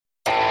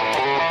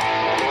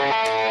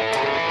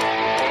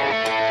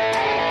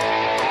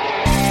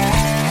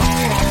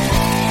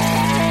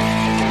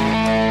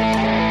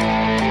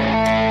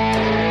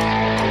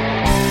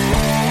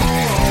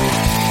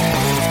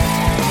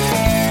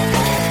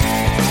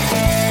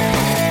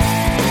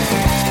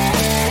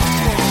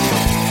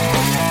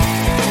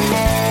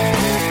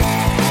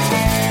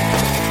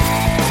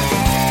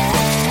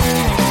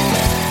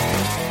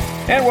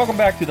And welcome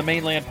back to the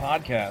Mainland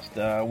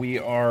Podcast. We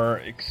are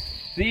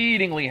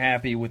exceedingly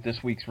happy with this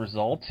week's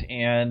result,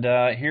 and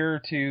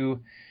here to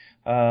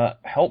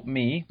help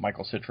me,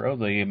 Michael Citro,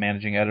 the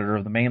managing editor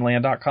of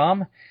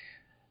themainland.com,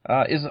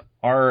 is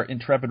our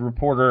intrepid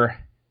reporter,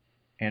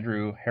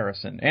 Andrew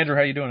Harrison. Andrew,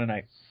 how you doing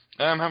tonight?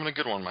 I'm having a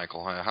good one,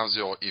 Michael. How's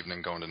your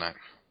evening going tonight?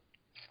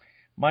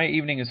 My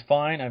evening is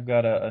fine. I've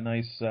got a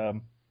nice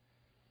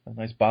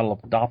bottle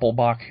of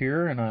Doppelbock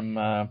here, and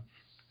I'm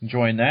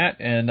enjoying that.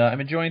 And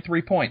I'm enjoying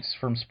 3 points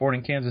from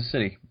Sporting Kansas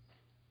City.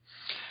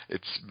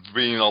 It's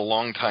been a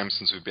long time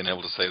since we've been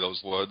able to say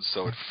those words,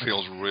 so it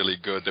feels really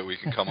good that we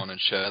can come on and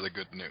share the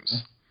good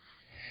news.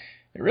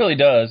 It really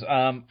does.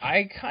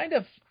 I kind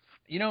of,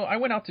 I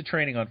went out to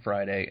training on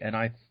Friday, and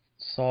I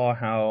saw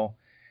how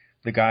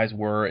the guys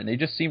were, and they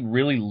just seemed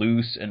really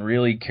loose and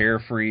really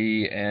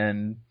carefree,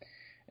 and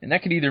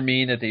that could either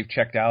mean that they've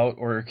checked out,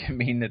 or it can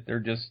mean that they're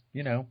just,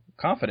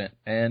 confident.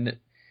 And,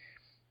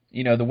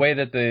 the way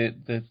that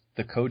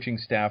the coaching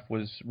staff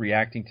was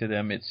reacting to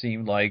them, it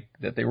seemed like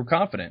that they were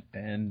confident,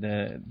 and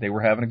they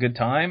were having a good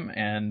time,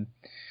 and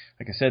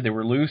like I said, they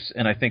were loose,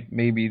 and I think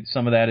maybe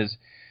some of that is,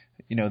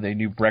 they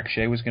knew Breck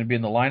Shea was going to be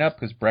in the lineup,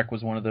 because Breck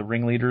was one of the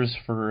ringleaders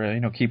for,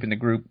 keeping the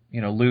group,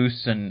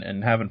 loose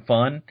and having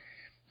fun.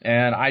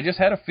 And I just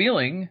had a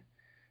feeling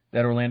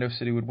that Orlando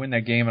City would win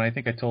that game, and I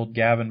think I told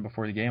Gavin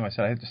before the game, I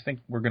said, I just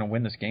think we're going to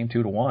win this game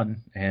 2-1,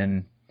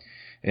 and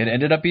it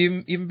ended up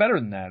even better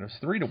than that. It was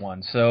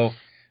 3-1. So,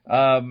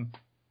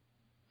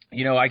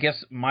 I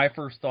guess my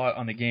first thought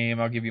on the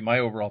game, I'll give you my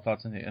overall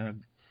thoughts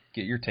and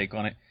get your take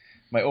on it.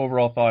 My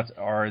overall thoughts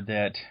are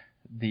that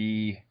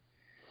the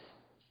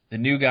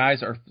new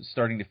guys are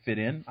starting to fit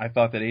in. I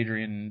thought that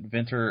Adrian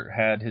Vinter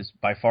had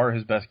by far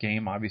his best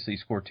game. Obviously, he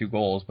scored 2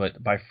 goals,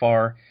 but by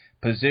far,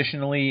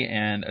 positionally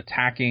and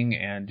attacking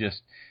and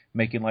just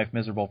making life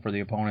miserable for the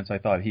opponents, I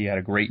thought he had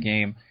a great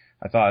game.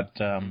 I thought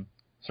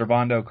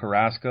Servando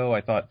Carrasco, I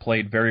thought,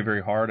 played very,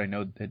 very hard. I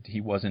know that he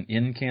wasn't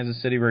in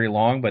Kansas City very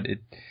long,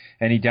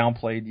 and he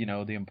downplayed,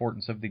 the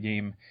importance of the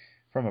game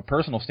from a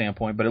personal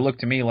standpoint, but it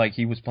looked to me like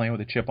he was playing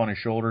with a chip on his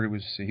shoulder.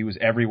 He was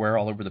everywhere,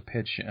 all over the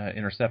pitch,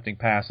 intercepting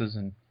passes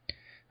and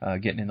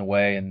getting in the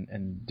way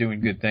and doing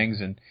good things.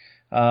 And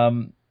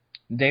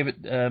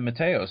David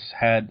Mateos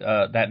had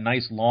that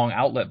nice long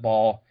outlet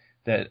ball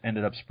that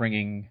ended up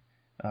springing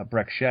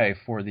Breck Shea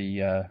for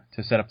to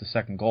set up the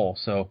second goal.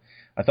 So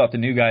I thought the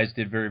new guys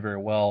did very, very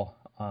well.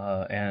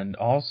 And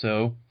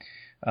also,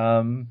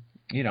 Christian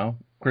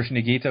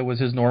Higuita was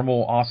his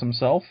normal awesome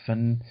self,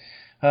 and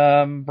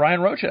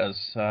Brian Roches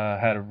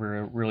had a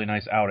really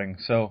nice outing.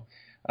 So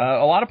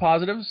a lot of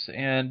positives,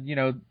 and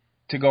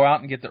to go out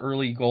and get the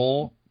early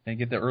goal and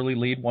get the early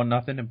lead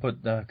 1-0 and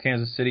put the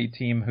Kansas City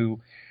team who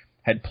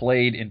had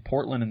played in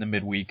Portland in the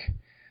midweek,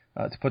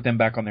 to put them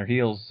back on their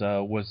heels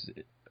was,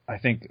 I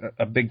think,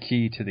 a big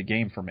key to the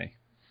game for me.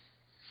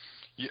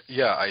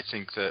 Yeah, I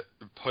think that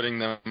putting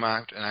them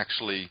out and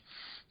actually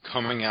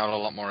coming out a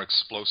lot more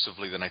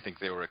explosively than I think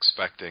they were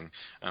expecting.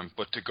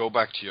 But to go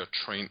back to your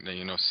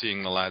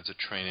seeing the lads at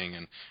training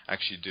and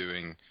actually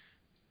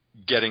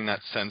getting that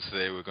sense that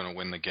they were going to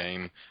win the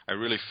game, I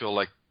really feel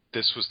like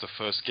this was the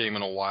first game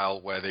in a while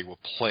where they were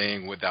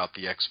playing without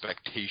the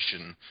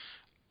expectation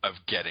of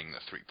getting the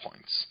 3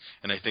 points.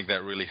 And I think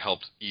that really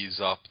helped ease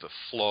up the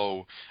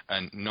flow,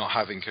 and not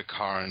having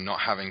Kakar and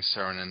not having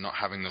Saren and not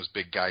having those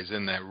big guys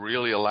in there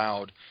really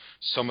allowed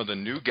some of the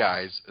new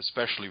guys,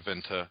 especially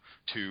Vinter,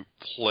 to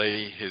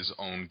play his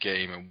own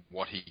game and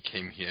what he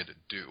came here to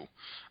do.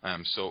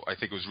 So I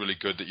think it was really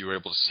good that you were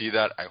able to see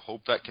that. I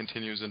hope that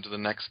continues into the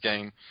next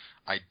game.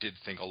 I did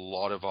think a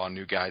lot of our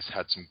new guys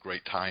had some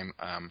great time.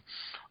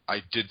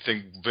 I did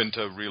think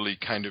Vinter really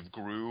kind of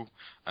grew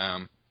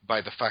by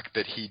the fact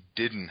that he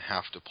didn't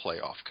have to play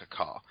off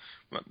Kaká.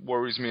 That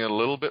worries me a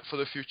little bit for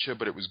the future,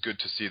 but it was good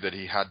to see that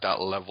he had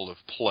that level of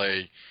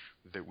play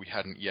that we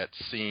hadn't yet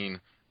seen,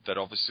 that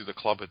obviously the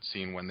club had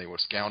seen when they were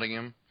scouting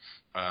him.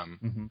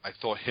 I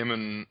thought him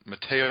and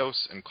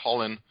Mateos and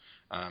Colin,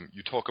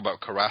 you talk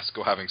about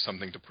Carrasco having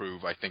something to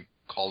prove. I think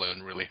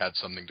Colin really had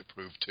something to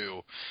prove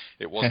too.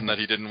 It wasn't that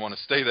he didn't want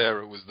to stay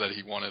there, it was that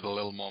he wanted a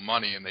little more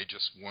money and they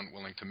just weren't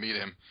willing to meet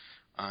him.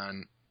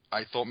 And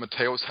I thought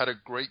Mateos had a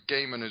great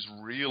game and has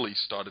really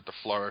started to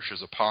flourish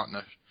as a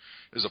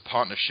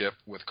partnership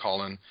with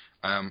Colin.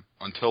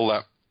 Until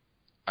that,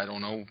 I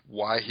don't know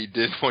why he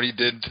did what he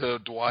did to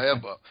Dwyer,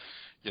 but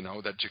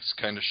that just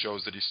kind of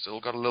shows that he's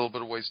still got a little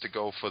bit of ways to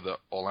go for the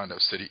Orlando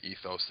City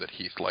ethos that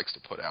Heath likes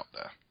to put out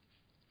there.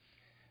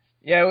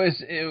 Yeah,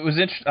 it was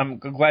interesting. I'm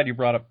glad you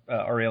brought up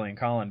Aurelian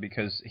Colin,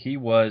 because he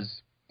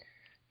was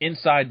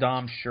inside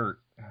Dom's shirt.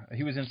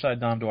 He was inside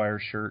Dom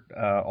Dwyer's shirt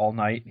all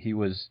night. He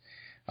was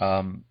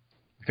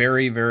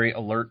very, very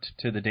alert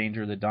to the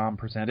danger that Dom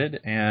presented,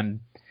 and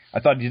I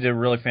thought he did a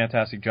really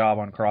fantastic job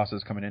on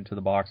crosses coming into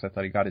the box. I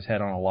thought he got his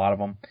head on a lot of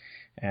them,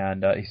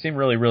 and he seemed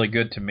really, really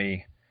good to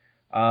me.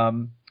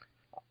 On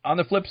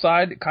the flip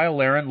side, Kyle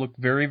Larin looked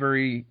very,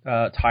 very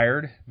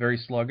tired, very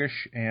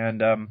sluggish,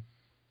 and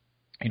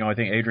I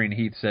think Adrian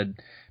Heath said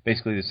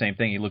basically the same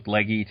thing. He looked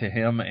leggy to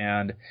him,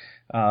 and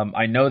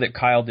I know that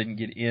Kyle didn't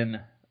get in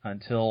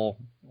until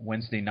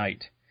Wednesday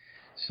night.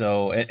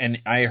 So, and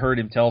I heard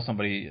him tell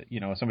somebody,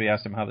 somebody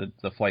asked him how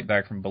the flight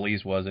back from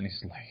Belize was, and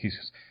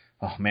he's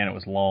oh man, it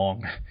was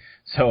long.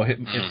 So it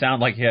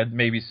sounded like he had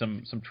maybe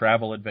some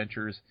travel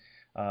adventures.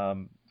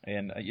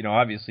 And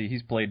obviously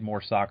he's played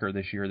more soccer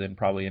this year than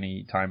probably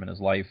any time in his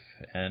life,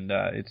 and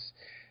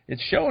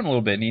it's showing a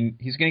little bit. And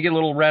he's going to get a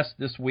little rest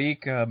this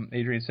week.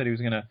 Adrian said he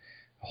was going to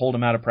hold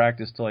him out of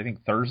practice till I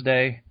think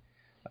Thursday.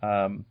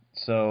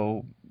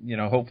 So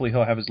hopefully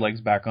he'll have his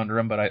legs back under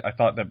him. But I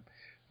thought that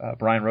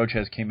Brian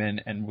Roches came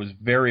in and was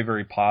very,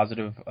 very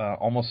positive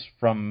almost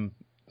from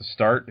the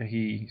start.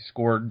 He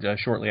scored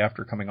shortly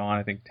after coming on.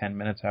 I think 10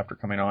 minutes after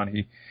coming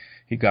on,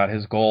 he got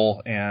his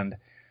goal, and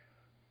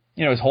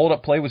his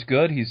hold-up play was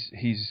good.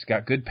 He's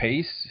got good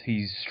pace.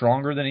 He's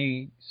stronger than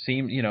he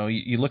seemed.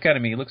 You look at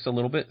him, he looks a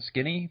little bit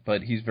skinny,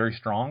 but he's very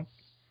strong,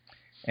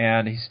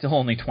 and he's still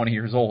only 20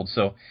 years old.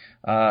 So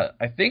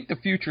I think the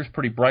future's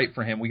pretty bright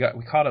for him. We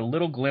caught a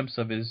little glimpse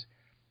of his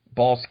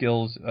ball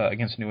skills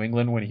against New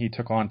England when he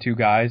took on two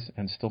guys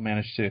and still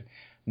managed to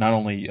not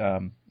only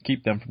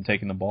keep them from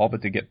taking the ball,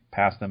 but to get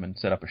past them and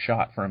set up a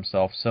shot for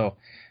himself. So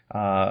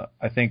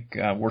I think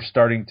we're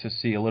starting to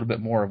see a little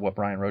bit more of what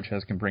Brian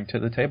Roches can bring to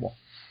the table.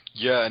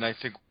 Yeah, and I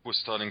think we're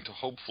starting to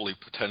hopefully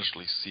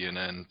potentially see an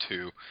end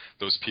to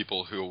those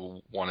people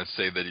who want to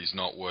say that he's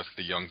not worth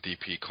the young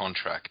DP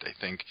contract. I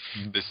think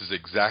this is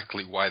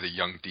exactly why the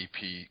young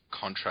DP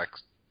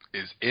contract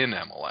is in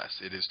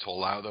MLS. It is to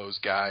allow those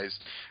guys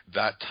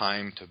that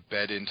time to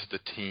bed into the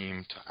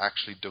team, to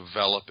actually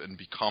develop and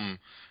become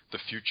the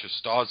future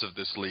stars of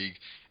this league,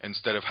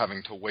 instead of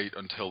having to wait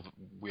until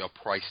we are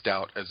priced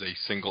out as a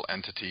single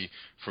entity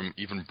from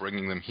even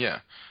bringing them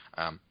here.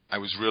 I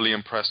was really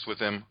impressed with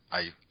him.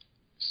 I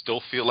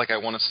still feel like I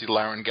want to see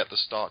Larin get the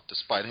start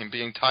despite him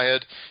being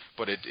tired,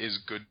 but it is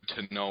good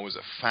to know as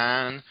a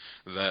fan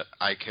that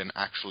I can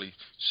actually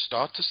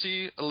start to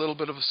see a little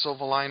bit of a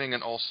silver lining,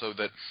 and also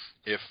that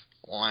if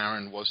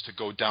Larin was to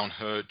go down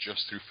hurt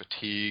just through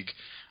fatigue,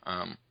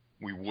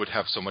 we would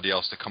have somebody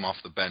else to come off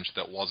the bench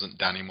that wasn't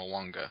Danny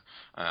Mwanga,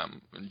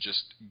 and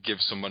just give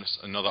someone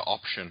another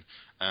option,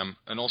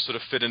 and also to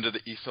fit into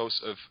the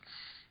ethos of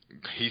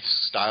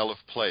Heath's style of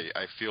play.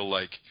 I feel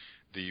like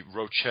the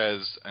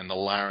Roches and the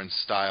Larin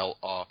style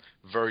are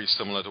very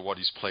similar to what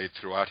he's played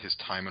throughout his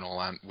time in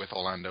with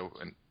Orlando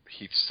and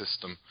Heath's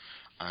system,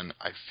 and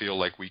I feel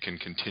like we can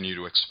continue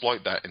to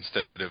exploit that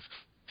instead of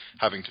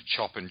having to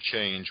chop and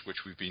change,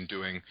 which we've been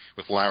doing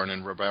with Larin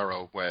and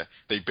Ribeiro, where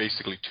they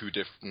basically two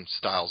different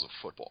styles of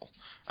football.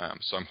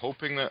 So I'm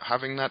hoping that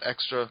having that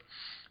extra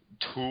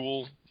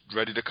tool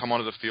ready to come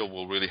onto the field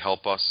will really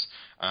help us.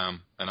 And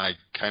I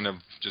kind of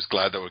just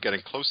glad that we're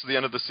getting close to the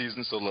end of the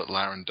season so that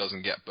Larin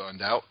doesn't get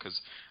burned out, because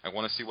I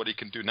want to see what he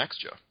can do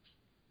next year.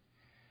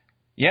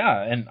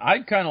 Yeah, and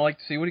I'd kind of like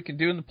to see what he can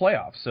do in the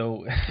playoffs.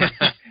 So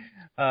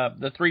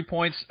the 3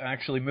 points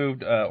actually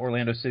moved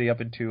Orlando City up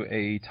into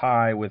a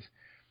tie with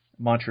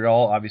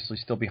Montreal, obviously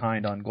still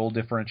behind on goal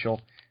differential,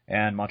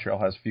 and Montreal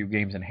has a few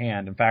games in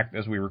hand. In fact,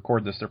 as we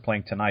record this, they're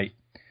playing tonight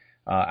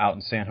out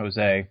in San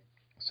Jose.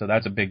 So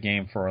that's a big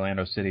game for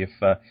Orlando City.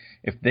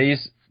 If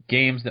these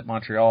games that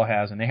Montreal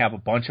has, and they have a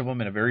bunch of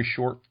them in a very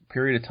short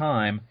period of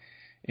time,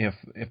 if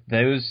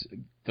those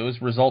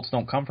results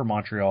don't come from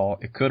Montreal,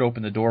 it could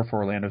open the door for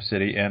Orlando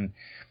City. And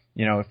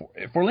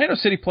if Orlando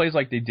City plays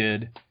like they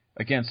did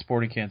against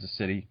Sporting Kansas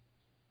City,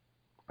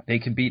 they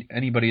can beat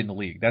anybody in the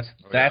league.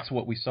 That's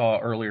what we saw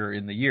earlier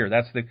in the year.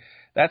 That's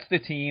the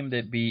team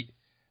that beat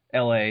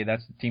LA.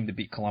 That's the team that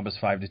beat Columbus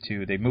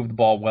 5-2. They moved the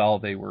ball well.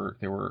 They were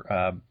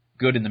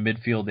good in the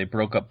midfield. They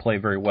broke up play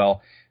very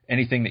well.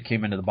 Anything that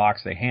came into the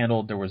box, they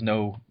handled. There was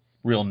no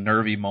real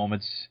nervy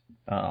moments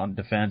on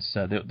defense.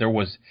 There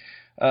was,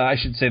 I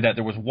should say that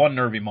there was one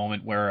nervy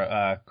moment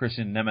where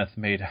Christian Nemeth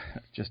made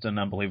just an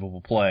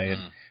unbelievable play.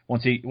 And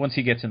once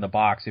he gets in the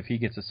box, if he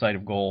gets a sight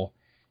of goal,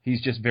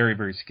 he's just very,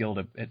 very skilled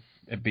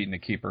at beating the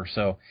keeper.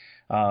 So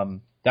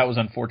that was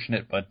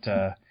unfortunate, but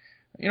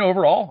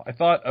overall, I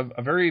thought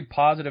a very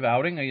positive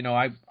outing.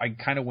 I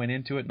kind of went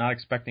into it not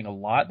expecting a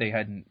lot. They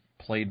hadn't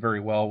played very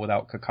well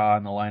without Kaká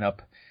in the lineup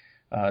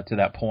to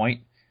that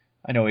point.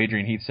 I know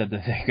Adrian Heath said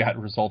that they got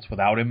results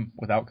without him,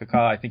 without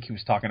Kaká. I think he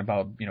was talking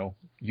about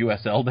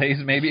USL days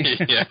maybe.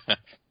 Yeah.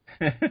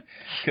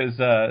 Because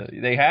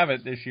they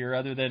haven't this year,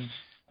 other than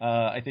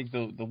I think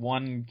the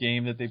one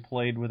game that they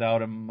played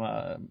without him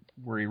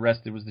where he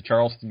rested was the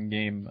Charleston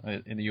game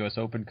in the U.S.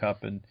 Open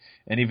Cup, and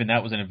even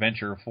that was an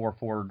adventure, a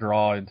 4-4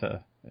 draw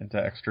into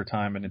extra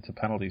time and into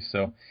penalties.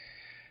 So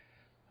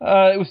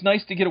it was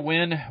nice to get a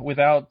win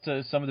without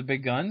some of the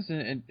big guns,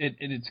 and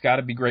it's got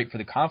to be great for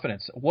the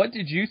confidence. What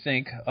did you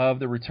think of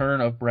the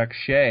return of Brek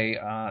Shea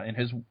and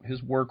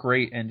his work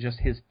rate and just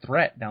his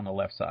threat down the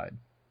left side?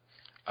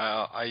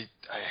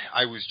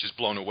 I was just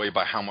blown away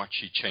by how much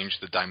he changed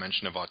the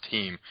dimension of our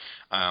team.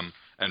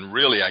 And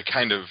really, I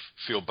kind of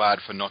feel bad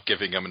for not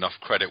giving him enough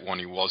credit when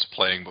he was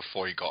playing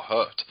before he got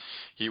hurt.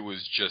 He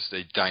was just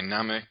a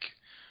dynamic,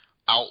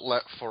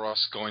 outlet for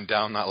us going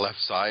down that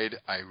left side.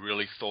 I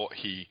really thought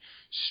he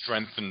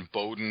strengthened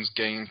Bowden's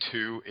game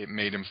too. It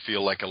made him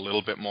feel like a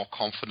little bit more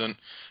confident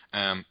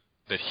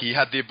that he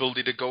had the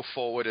ability to go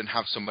forward and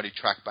have somebody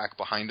track back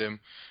behind him.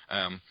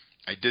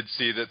 I did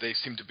see that they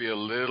seem to be a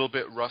little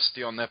bit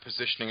rusty on their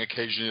positioning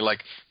occasionally.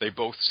 Like they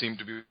both seem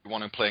to be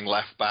wanting playing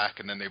left back,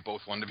 and then they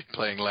both want to be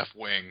playing left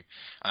wing.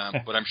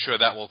 But I'm sure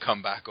that will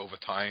come back over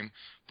time.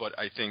 But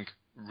I think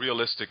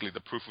realistically, the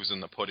proof was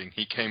in the pudding.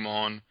 He came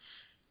on.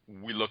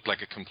 We looked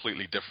like a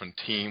completely different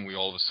team. We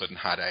all of a sudden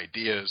had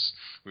ideas.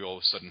 We all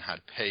of a sudden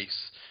had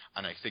pace.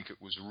 And I think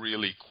it was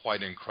really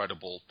quite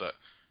incredible that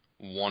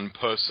one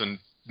person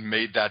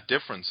made that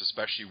difference,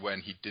 especially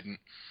when he didn't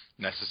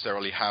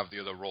necessarily have the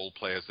other role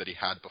players that he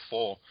had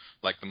before,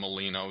 like the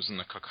Molinos and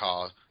the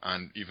Kaká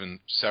and even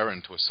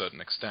Seren to a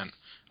certain extent.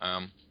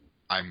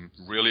 I'm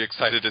really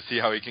excited to see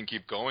how he can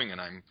keep going,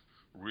 and I'm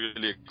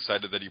really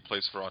excited that he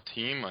plays for our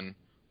team, and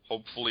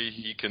hopefully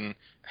he can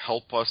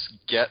help us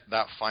get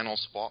that final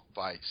spot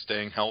by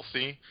staying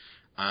healthy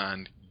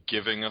and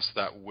giving us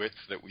that width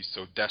that we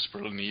so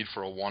desperately need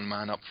for a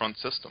one-man up-front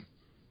system.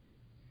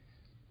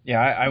 Yeah,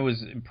 I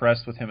was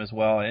impressed with him as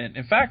well. And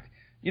in fact,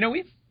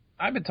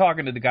 I've been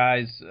talking to the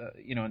guys,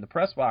 in the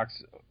press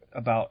box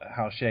about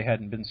how Shea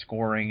hadn't been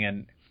scoring,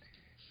 and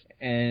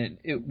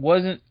it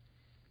wasn't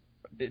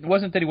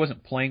that he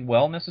wasn't playing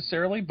well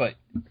necessarily, but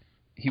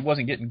he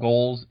wasn't getting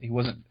goals.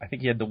 I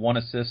think he had the one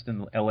assist in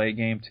the LA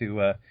game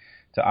to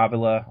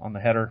Avila on the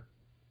header,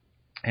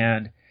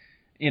 and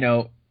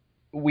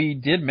we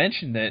did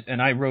mention that,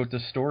 and I wrote the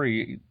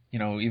story.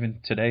 Even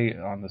today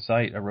on the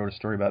site, I wrote a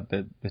story about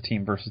the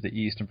team versus the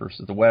East and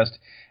versus the West,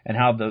 and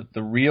how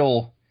the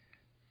real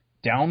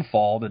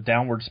downfall, the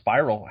downward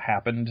spiral,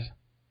 happened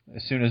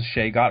as soon as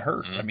Shea got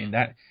hurt. Mm-hmm. I mean,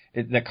 that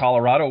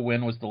Colorado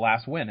win was the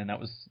last win, and that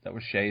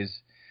was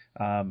Shea's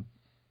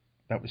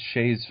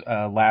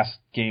last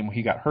game.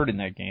 He got hurt in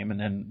that game, and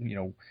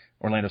then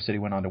Orlando City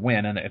went on to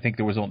win. And I think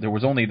there was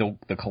only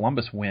the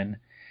Columbus win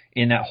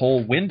in that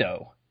whole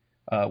window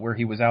where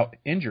he was out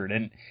injured.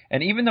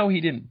 And even though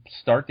he didn't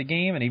start the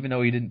game, and even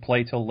though he didn't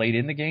play till late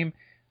in the game,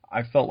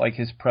 I felt like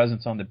his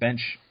presence on the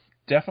bench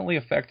definitely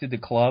affected the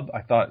club.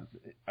 I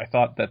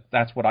thought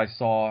that's what I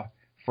saw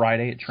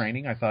Friday at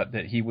training. I thought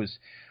that he was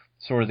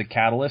sort of the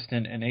catalyst,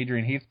 and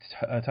Adrian Heath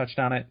touched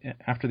on it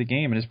after the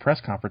game in his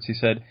press conference. He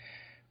said,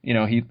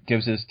 he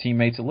gives his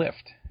teammates a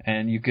lift,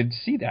 and you could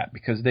see that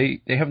because they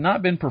have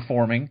not been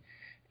performing.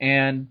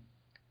 And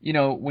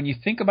when you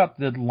think about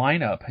the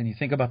lineup and you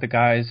think about the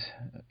guys,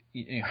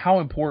 how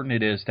important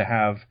it is to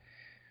have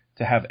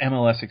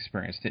MLS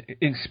experience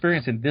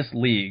in this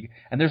league.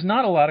 And there's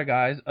not a lot of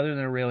guys other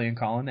than Aurelien and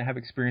Colin that have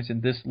experience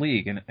in this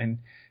league. And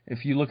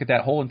if you look at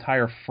that whole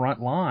entire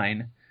front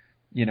line,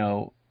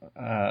 got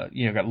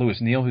Lewis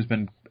Neal, who's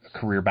been a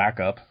career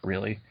backup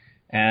really,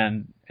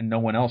 and no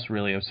one else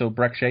really. So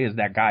Brek Shea is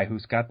that guy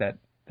who's got that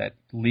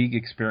league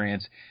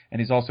experience, and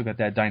he's also got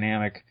that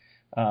dynamic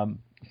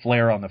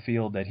flair on the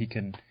field that he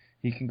can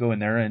go in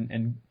there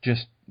and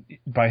just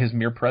by his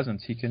mere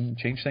presence he can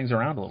change things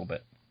around a little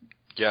bit.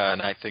 Yeah,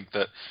 and I think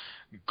that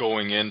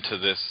going into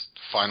this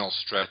final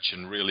stretch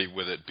and really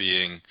with it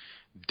being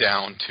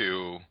down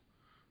to,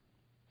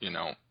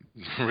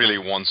 really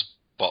one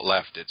spot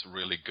left, it's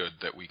really good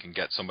that we can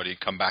get somebody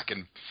to come back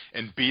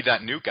and be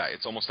that new guy.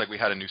 It's almost like we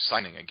had a new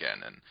signing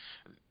again,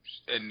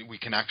 and we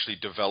can actually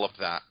develop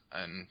that,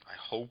 and I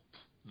hope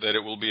that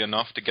it will be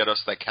enough to get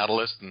us that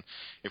catalyst. And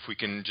if we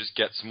can just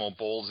get some more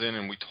balls in,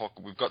 and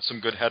we've got some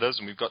good headers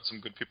and we've got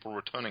some good people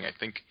returning, I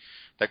think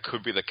that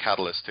could be the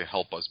catalyst to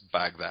help us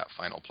bag that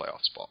final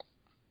playoff spot.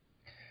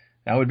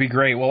 That would be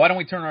great. Well, why don't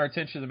we turn our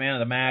attention to the man of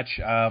the match?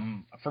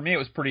 For me, it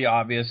was pretty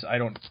obvious. I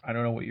don't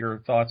know what your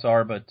thoughts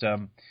are, but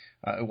why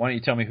don't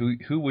you tell me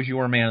who was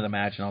your man of the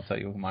match, and I'll tell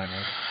you who mine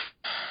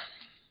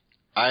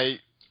was.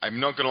 I'm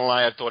not going to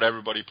lie, I thought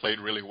everybody played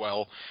really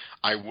well.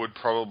 I would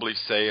probably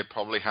say it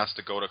probably has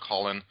to go to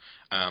Colin,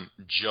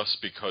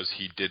 just because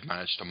he did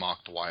manage to mark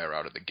Dwyer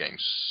out of the game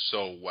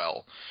so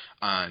well.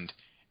 And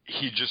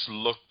he just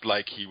looked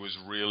like he was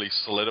really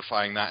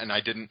solidifying that, and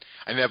I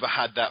never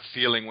had that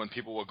feeling when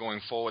people were going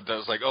forward that I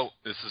was like, oh,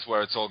 this is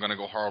where it's all going to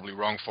go horribly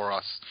wrong for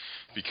us,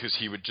 because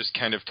he would just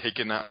kind of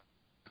taken that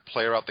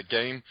player out the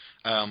game.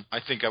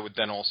 I think I would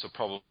then also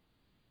probably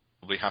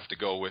have to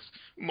go with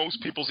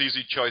most people's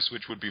easy choice,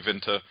 which would be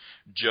Vinta,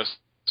 just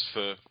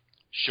for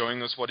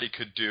showing us what he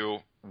could do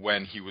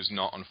when he was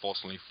not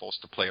unfortunately forced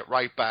to play at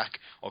right back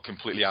or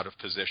completely out of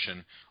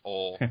position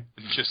or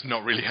just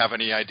not really have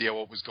any idea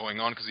what was going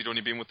on because he'd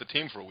only been with the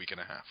team for a week and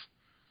a half.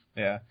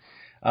 Yeah.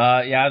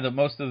 The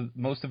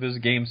most of his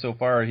games so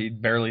far, he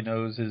barely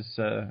knows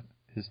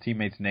his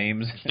teammates'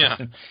 names,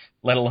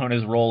 let alone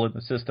his role in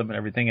the system and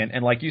everything.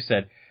 And like you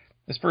said,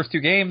 his first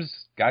two games,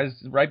 guys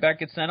right back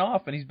gets sent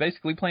off, and he's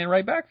basically playing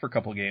right back for a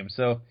couple of games.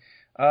 So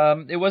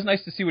it was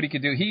nice to see what he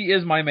could do. He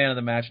is my man of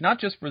the match, not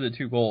just for the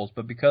 2 goals,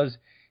 but because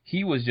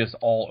he was just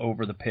all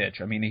over the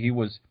pitch. I mean, he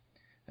was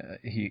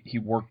he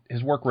worked.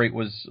 His work rate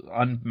was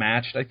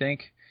unmatched, I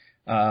think.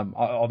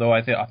 Although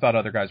I thought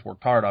other guys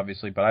worked hard,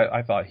 obviously, but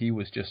I thought he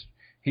was just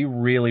he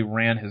really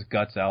ran his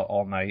guts out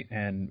all night,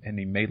 and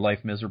he made life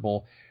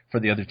miserable for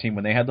the other team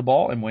when they had the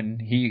ball, and when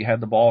he had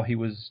the ball, he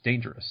was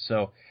dangerous.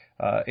 So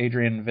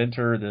Adrian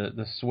Winter,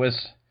 the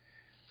Swiss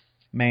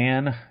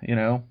man,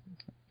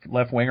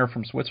 left winger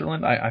from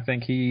Switzerland, I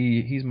think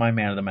he's my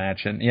man of the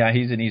match, and yeah,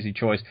 he's an easy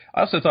choice.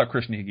 I also thought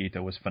Christian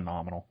Higuita was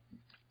phenomenal.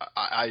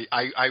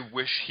 I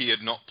wish he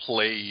had not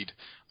played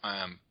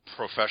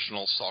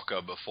professional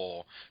soccer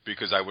before,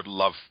 because I would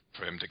love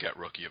for him to get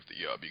Rookie of the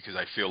Year, because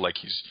I feel like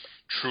he's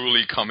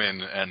truly come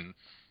in and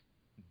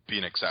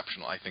been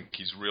exceptional. I think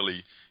he's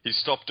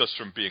stopped us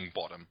from being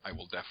bottom. I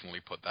will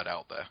definitely put that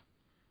out there.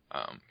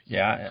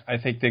 Yeah, I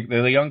think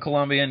the young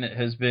Colombian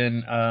has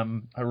been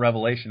a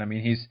revelation. I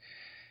mean,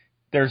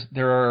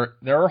 there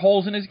are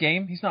holes in his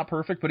game. He's not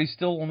perfect, but he's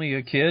still only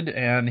a kid,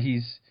 and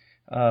he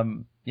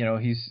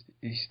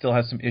still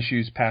has some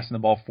issues passing the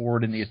ball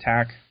forward in the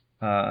attack.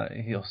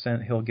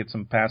 He'll get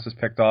some passes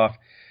picked off,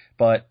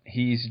 but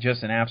he's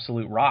just an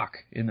absolute rock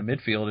in the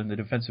midfield, in the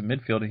defensive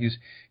midfield. And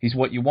he's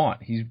what you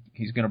want.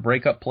 He's going to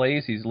break up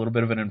plays. He's a little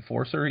bit of an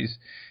enforcer.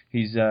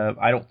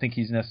 I don't think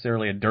he's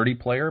necessarily a dirty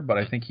player, but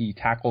I think he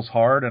tackles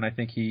hard, and I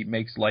think he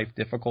makes life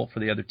difficult for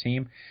the other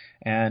team.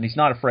 And he's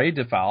not afraid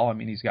to foul. I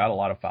mean, he's got a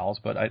lot of fouls,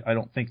 but I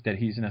don't think that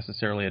he's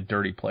necessarily a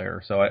dirty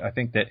player. So I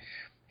think that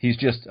he's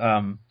just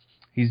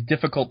he's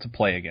difficult to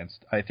play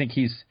against. I think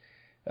he's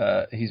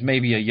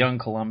maybe a young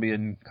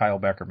Colombian Kyle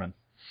Beckerman.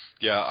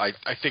 Yeah,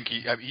 I think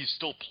he's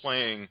still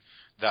playing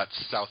that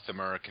South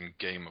American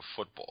game of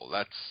football.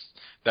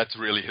 That's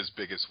really his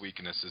biggest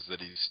weakness, is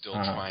that he's still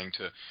trying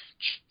to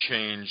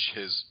change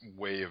his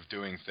way of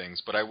doing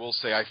things. But I will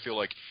say, I feel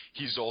like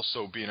he's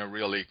also been a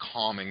really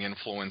calming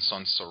influence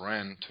on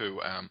Seren too.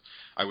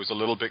 I was a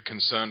little bit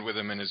concerned with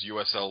him in his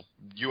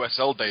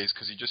USL days,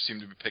 because he just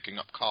seemed to be picking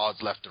up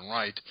cards left and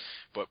right.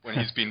 But when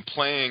he's been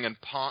playing and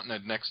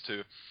partnered next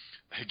to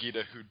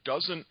Higuita, who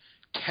doesn't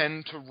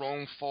tend to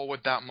roam forward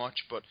that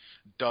much, but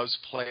does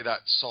play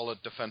that solid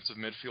defensive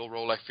midfield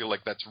role, I feel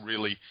like that's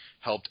really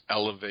helped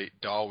elevate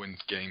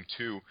Darwin's game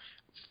too,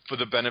 for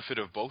the benefit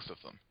of both of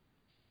them.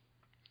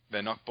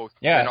 They're not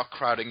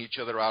crowding each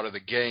other out of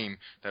the game.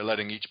 They're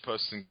letting each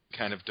person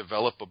kind of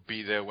develop or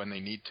be there when they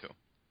need to.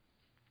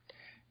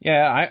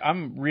 Yeah,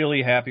 I'm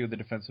really happy with the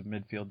defensive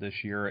midfield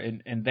this year,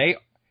 and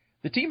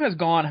the team has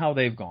gone how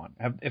they've gone.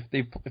 If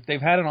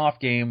they've had an off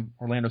game,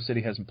 Orlando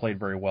City hasn't played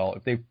very well.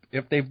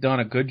 If they've done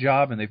a good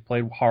job and they've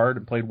played hard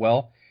and played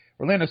well,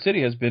 Orlando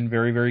City has been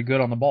very, very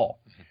good on the ball.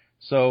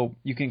 So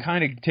you can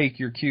kind of take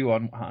your cue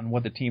on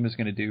what the team is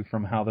going to do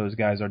from how those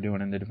guys are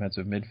doing in the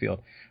defensive midfield.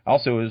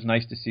 Also, it was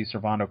nice to see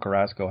Servando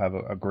Carrasco have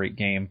a great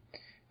game,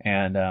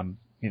 and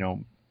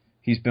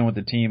he's been with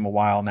the team a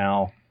while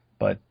now,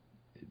 but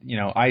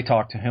I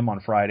talked to him on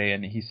Friday,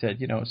 and he said,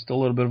 it's still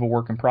a little bit of a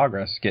work in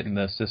progress getting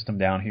the system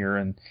down here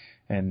and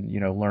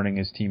learning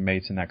his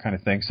teammates and that kind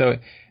of thing. So,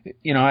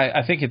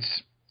 I think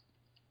it's,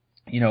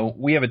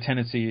 we have a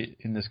tendency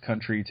in this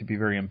country to be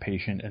very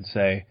impatient and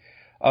say,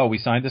 oh, we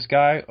signed this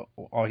guy.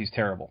 Oh, he's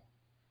terrible.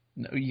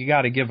 No, you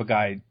got to give a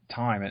guy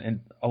time. And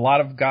a lot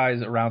of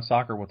guys around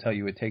soccer will tell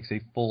you it takes a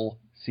full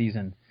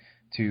season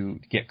to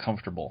get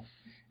comfortable.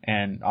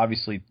 And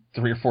obviously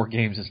 3 or 4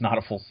 games is not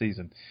a full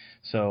season.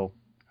 So,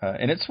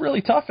 and it's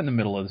really tough in the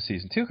middle of the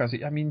season too, because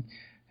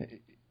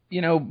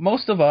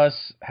most of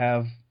us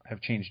have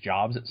changed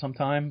jobs at some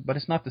time, but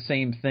it's not the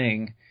same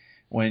thing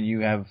when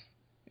you have,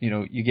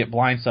 you get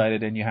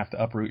blindsided and you have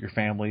to uproot your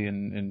family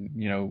and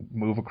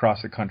move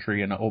across the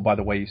country, and oh, by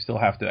the way, you still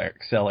have to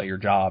excel at your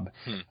job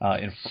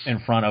in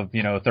front of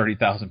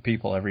 30,000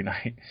 people every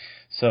night.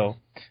 So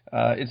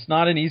it's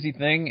not an easy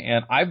thing,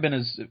 and I've been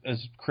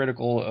as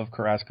critical of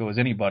Carrasco as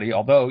anybody,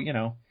 although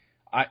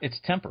it's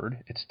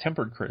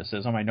tempered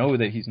criticism. I know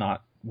that he's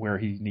not where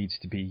he needs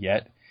to be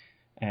yet,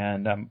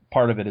 and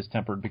part of it is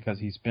tempered because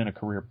he's been a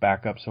career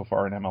backup so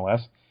far in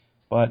MLS.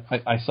 But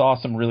I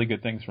saw some really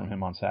good things from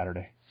him on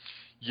Saturday.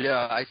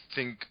 Yeah,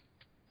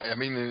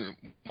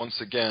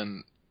 once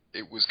again,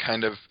 it was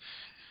kind of,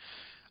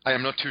 I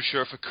am not too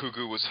sure if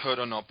Akugu was hurt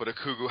or not, but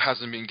Akugu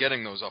hasn't been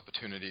getting those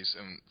opportunities.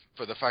 And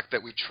for the fact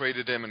that we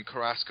traded him and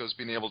Carrasco's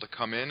been able to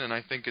come in, and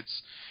I think it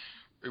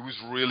was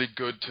really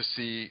good to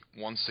see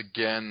once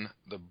again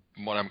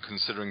what I'm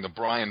considering the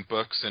Brian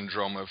Burke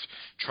syndrome of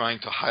trying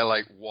to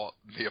highlight what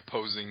the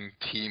opposing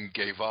team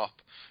gave up.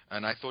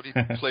 And I thought he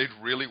played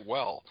really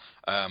well.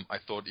 I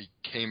thought he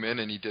came in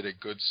and he did a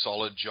good,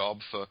 solid job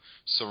for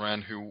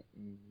Seren, who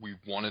we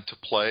wanted to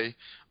play.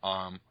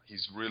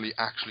 He's really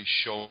actually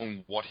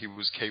shown what he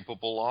was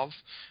capable of.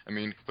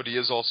 But he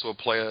is also a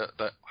player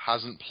that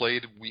hasn't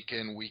played week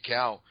in, week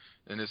out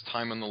in his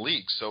time in the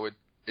league. So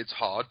it's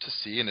hard to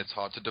see, and it's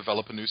hard to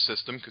develop a new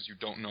system because you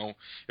don't know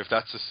if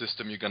that's a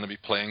system you're going to be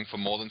playing for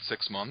more than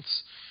 6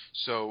 months.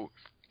 So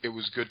it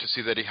was good to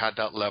see that he had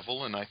that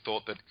level, and I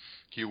thought that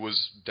he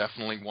was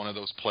definitely one of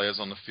those players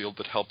on the field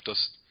that helped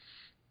us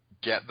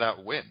get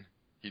that win.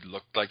 He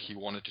looked like he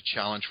wanted to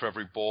challenge for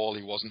every ball.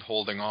 He wasn't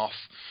holding off.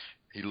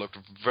 He looked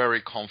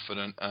very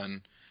confident, and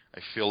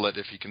I feel that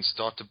if he can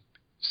start to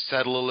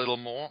settle a little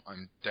more,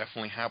 I'm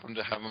definitely happy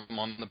to have him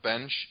on the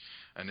bench.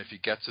 And if he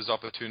gets his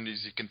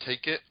opportunities, he can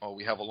take it, or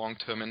we have a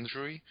long-term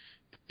injury,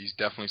 he's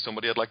definitely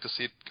somebody I'd like to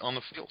see on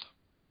the field.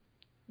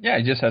 Yeah,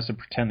 he just has to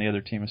pretend the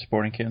other team is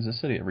Sporting Kansas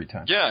City every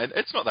time. Yeah,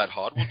 it's not that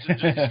hard. He's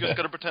just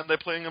got to pretend they're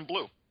playing in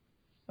blue.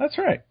 That's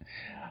right.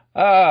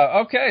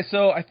 Okay,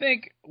 so I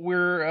think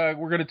we're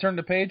going to turn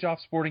the page off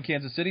Sporting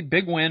Kansas City.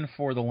 Big win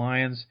for the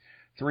Lions.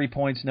 3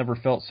 points never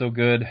felt so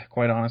good,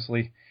 quite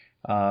honestly.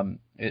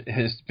 It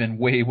has been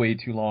way, way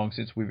too long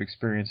since we've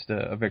experienced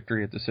a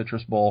victory at the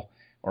Citrus Bowl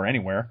or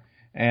anywhere.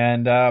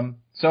 And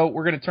so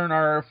we're going to turn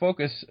our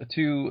focus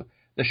to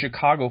the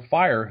Chicago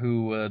Fire,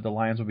 who the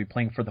Lions will be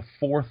playing for the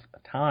 4th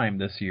time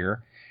this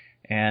year.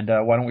 And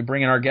why don't we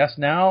bring in our guest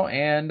now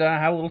and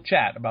have a little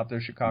chat about the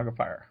Chicago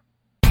Fire.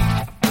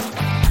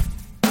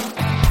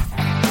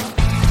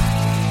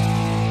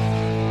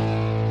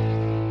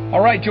 All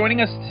right,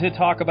 joining us to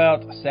talk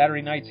about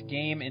Saturday night's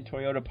game in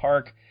Toyota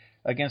Park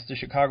against the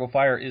Chicago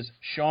Fire is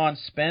Sean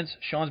Spence.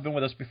 Sean's been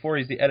with us before.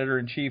 He's the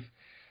editor-in-chief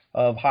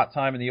of Hot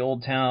Time in the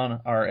Old Town,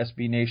 our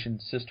SB Nation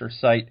sister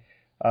site.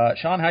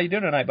 Sean, how you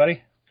doing tonight,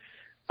 buddy?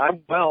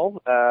 I'm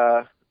well,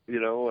 as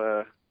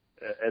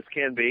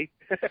can be.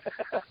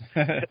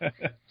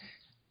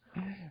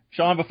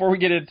 Sean, before we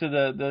get into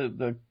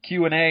the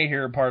Q&A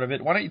here part of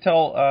it, why don't you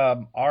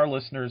tell our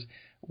listeners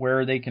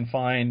where they can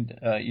find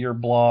your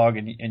blog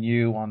and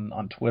you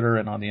on Twitter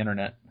and on the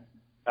internet?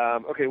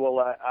 Okay, well,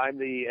 I'm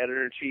the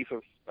editor-in-chief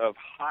of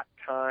Hot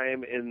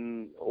Time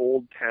in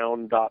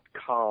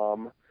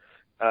OldTown.com,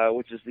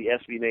 which is the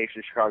SB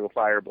Nation Chicago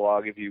Fire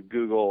blog. If you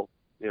Google,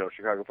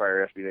 Chicago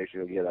Fire SB Nation,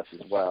 you'll get us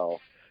as well.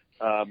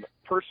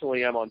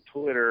 Personally, I'm on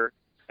Twitter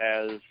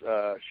as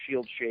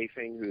Shield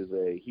Chafing, who's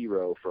a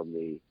hero from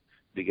the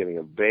beginning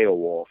of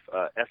Beowulf,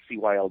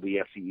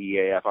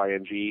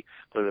 SCYLDFCEAFING,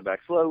 putting it back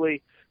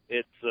slowly.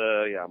 It's,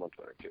 I'm on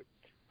Twitter too.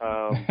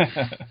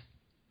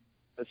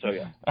 So,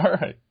 yeah. All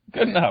right.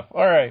 Good enough.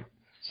 All right.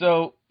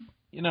 So,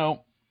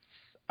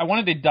 I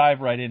wanted to dive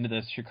right into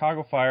this.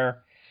 Chicago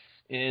Fire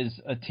is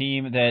a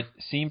team that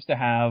seems to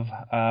have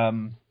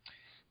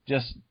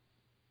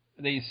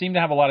they seem to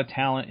have a lot of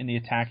talent in the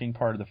attacking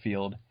part of the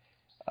field,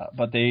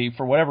 but they,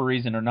 for whatever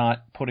reason, are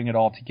not putting it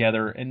all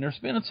together. And there's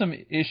been some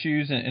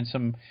issues and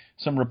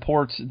some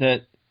reports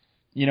that,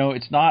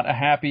 it's not a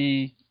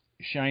happy,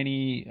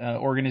 shiny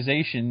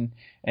organization,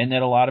 and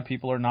that a lot of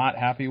people are not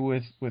happy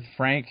with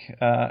Frank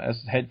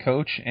as head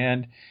coach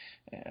and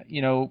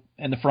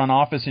and the front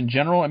office in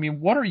general. I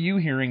mean, what are you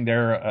hearing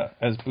there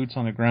as boots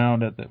on the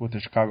ground with the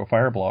Chicago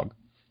Fire blog?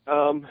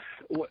 I'm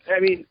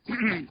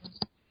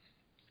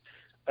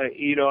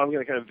going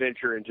to kind of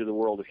venture into the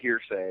world of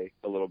hearsay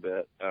a little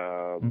bit,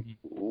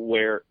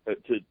 where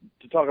to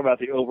talk about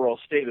the overall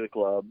state of the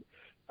club.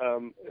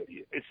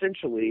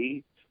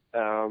 Essentially,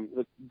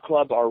 the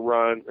club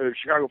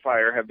Chicago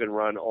Fire have been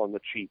run on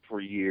the cheap for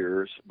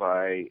years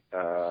by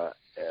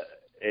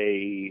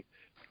an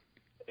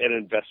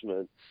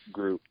investment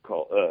group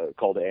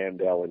called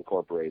Andel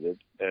Incorporated,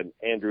 and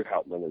Andrew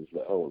Hauptman is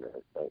the owner.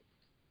 Right?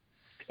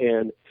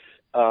 And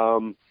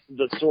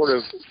the sort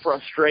of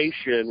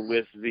frustration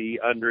with the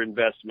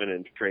underinvestment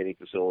in training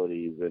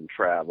facilities and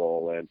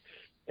travel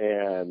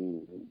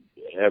and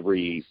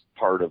every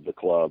part of the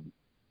club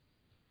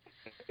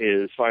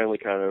is finally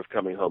kind of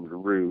coming home to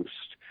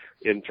roost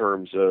in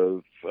terms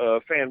of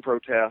fan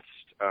protest.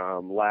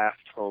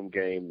 Last home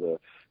game,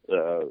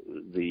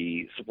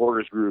 the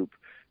supporters group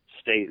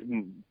stayed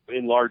in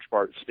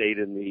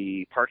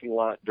the parking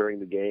lot during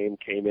the game,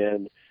 came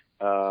in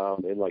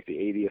like the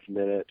 80th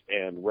minute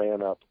and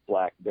ran up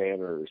black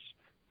banners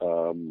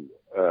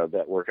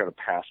that were kind of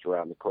passed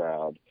around the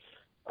crowd,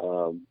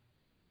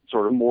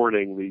 sort of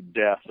mourning the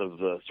death of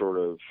the sort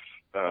of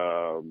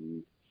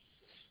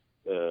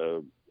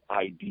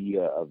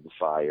idea of the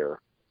Fire.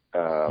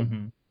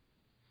 And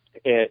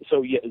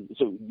so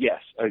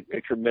yes,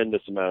 a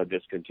tremendous amount of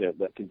discontent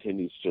that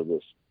continues to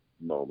this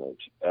moment.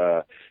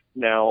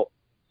 Now,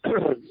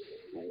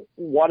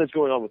 what is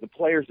going on with the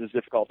players is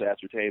difficult to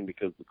ascertain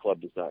because the club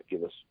does not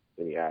give us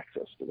any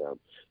access to them.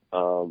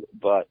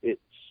 But it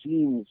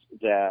seems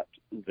that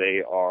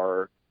they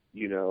are,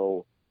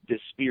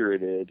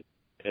 dispirited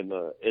in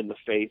the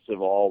face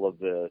of all of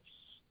this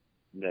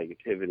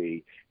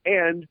negativity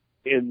and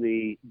in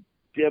the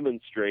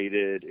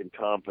demonstrated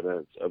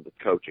incompetence of the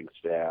coaching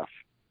staff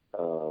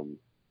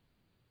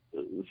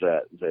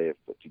that they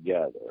have put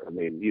together. I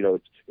mean,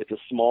 it's a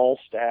small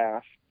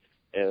staff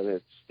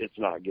and it's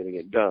not getting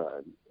it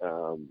done.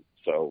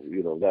 So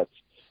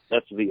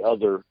that's the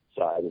other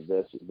side of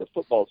this. The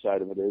football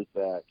side of it is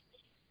that,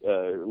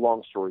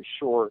 long story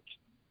short,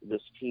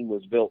 this team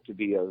was built to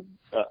be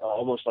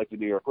almost like the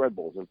New York Red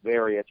Bulls, a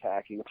very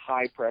attacking,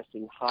 high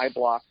pressing, high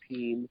block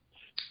team.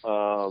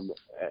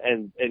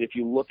 And if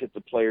you look at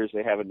the players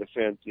they have in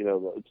defense,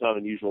 it's not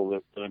unusual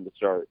for them to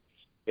start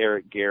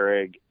Eric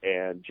Gehrig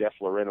and Jeff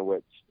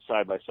Larinowitz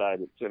side by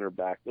side at center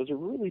back. Those are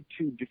really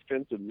two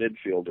defensive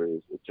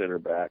midfielders at center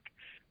back.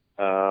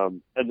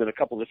 And then a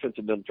couple of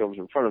defensive midfielders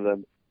in front of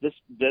them.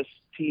 This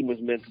team was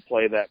meant to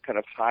play that kind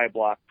of high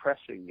block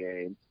pressing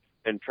game.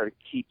 and try to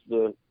keep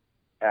the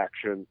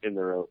action in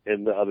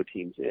the other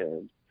team's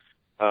end.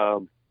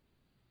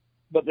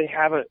 But they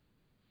haven't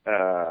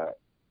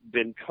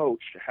been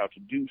coached how to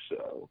do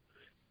so,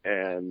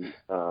 and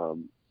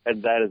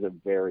that is a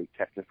very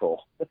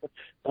technical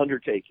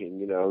undertaking.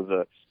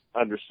 The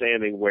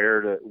understanding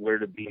where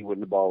to be when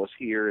the ball is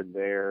here and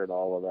there and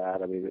all of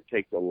that. I mean, it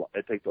takes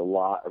a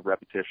lot of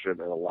repetition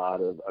and a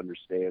lot of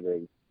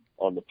understanding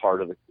on the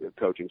part of the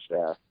coaching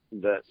staff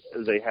that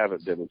they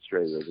haven't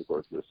demonstrated over the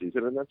course of the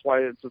season, and that's why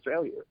it's a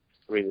failure.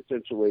 I mean,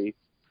 essentially,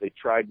 they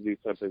tried to do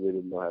something they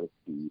didn't know how to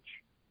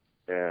teach,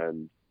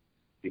 and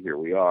here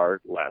we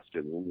are, last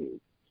in the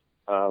league.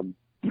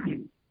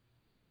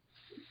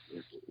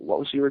 What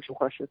was the original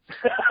question?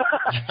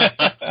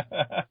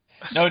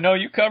 No,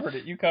 you covered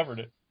it.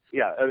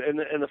 Yeah, and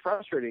the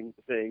frustrating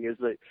thing is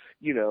that,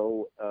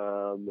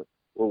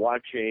 we're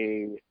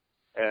watching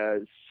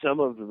as some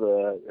of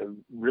the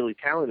really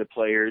talented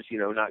players,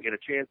 not get a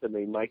chance. I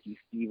mean, Mikey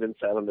Stevens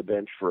sat on the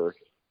bench for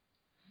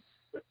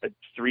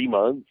 3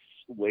 months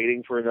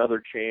waiting for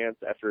another chance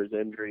after his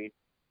injury.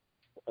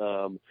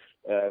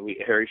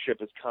 Harry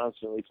Shipp is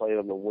constantly playing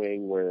on the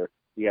wing where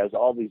he has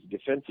all these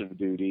defensive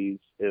duties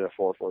in a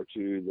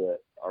 4-4-2 that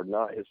are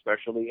not his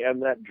specialty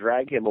and that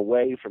drag him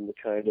away from the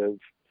kind of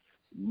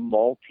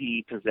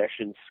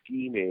multi-possession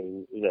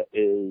scheming that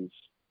is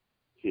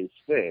his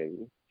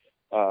thing.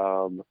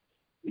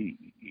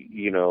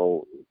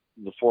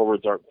 The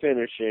forwards aren't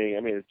finishing.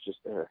 I mean, it's just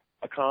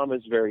Akam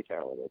is very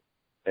talented,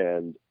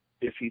 and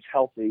if he's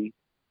healthy,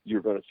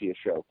 you're going to see a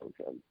show from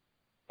him,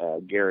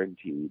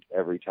 guaranteed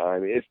every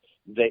time.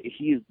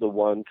 He's the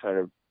one kind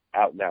of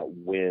out-and-out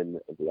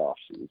win of the off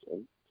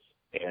season,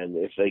 and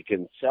if they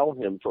can sell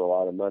him for a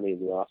lot of money in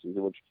the off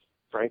season, which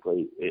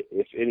frankly,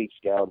 if any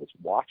scout is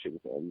watching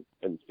him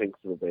and thinks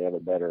that they have a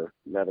better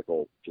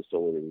medical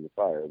facility in the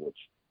Fire, which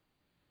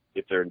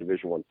if they're in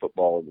Division I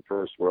football in the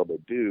first world, they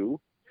do,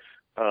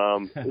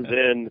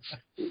 then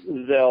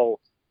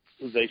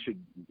they should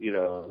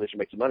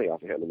make some money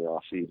off of him in the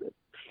off season.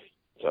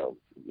 So,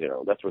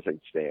 that's where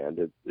things stand.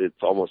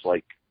 It's almost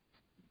like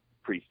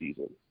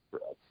preseason for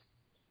us.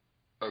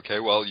 Okay,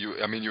 well,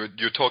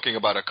 you're talking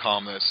about a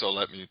calmer, so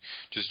let me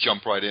just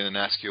jump right in and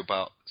ask you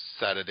about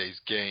Saturday's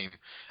game.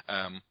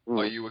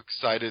 Are you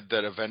excited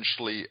that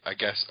eventually, I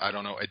guess, I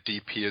don't know, a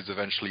DP is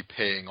eventually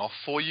paying off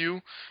for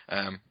you?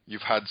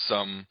 You've had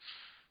some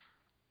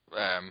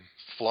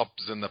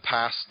flops in the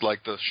past,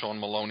 like the Sean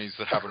Maloney's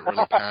that haven't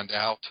really panned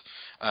out.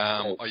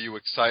 Are you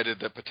excited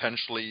that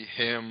potentially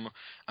him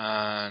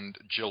and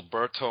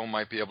Gilberto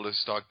might be able to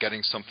start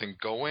getting something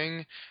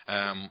going?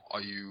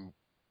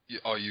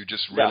 Are you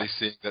just really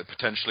seeing that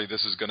potentially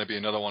this is going to be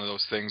another one of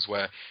those things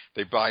where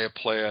they buy a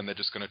player and they're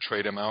just going to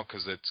trade him out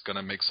because it's going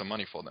to make some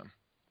money for them?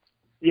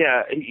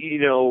 Yeah,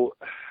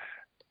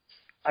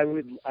 I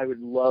would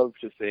love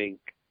to think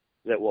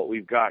that what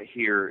we've got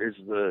here is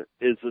the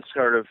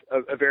sort of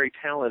a very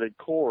talented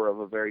core of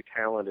a very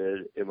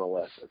talented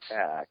MLS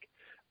attack,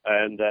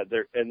 and that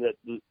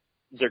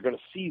they're going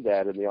to see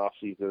that in the off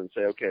season and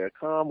say, okay,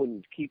 Akam, we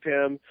need to keep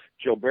him.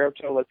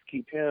 Gilberto, let's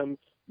keep him.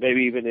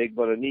 Maybe even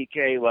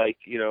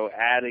Igboanike,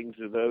 adding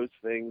to those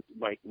things,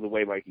 the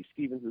way Mikey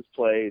Stevens has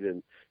played,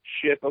 and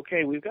Shipp.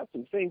 Okay, we've got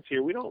some things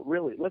here. We don't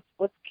really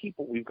let's keep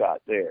what we've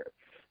got there.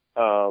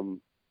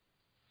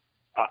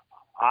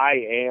 I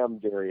am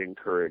very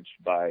encouraged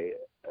by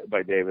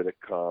David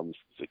Akam's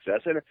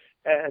success,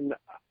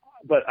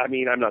 but I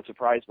mean, I'm not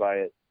surprised by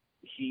it.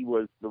 He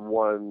was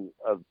one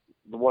of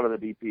the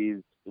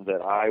DPs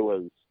that I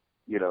was,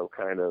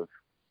 kind of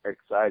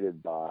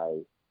excited by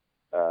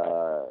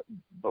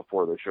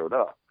before they showed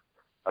up,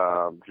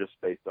 just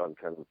based on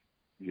kind of,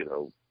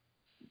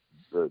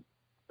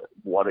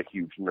 what a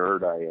huge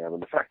nerd I am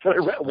and the fact that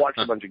I watched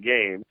a bunch of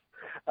games.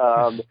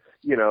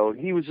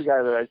 He was the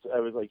guy that I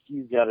was like,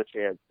 he's got a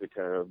chance to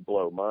kind of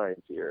blow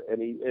minds here,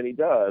 and he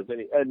does,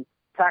 and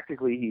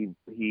tactically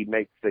he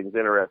makes things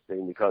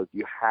interesting because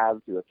you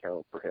have to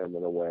account for him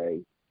in a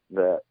way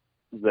that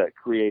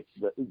creates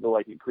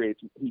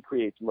he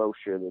creates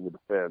motion in the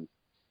defense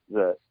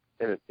that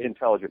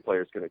intelligent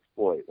players can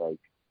exploit, like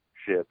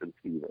Shipp and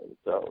Stevens.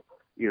 So,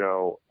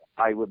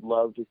 I would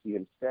love to see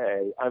him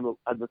stay.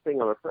 The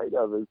thing I'm afraid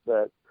of is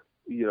that,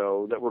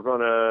 that we're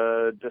going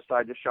to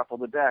decide to shuffle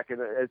the deck.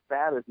 And as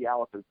bad as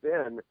Yalif has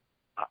been,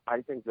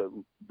 I think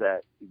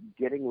that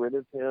getting rid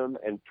of him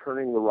and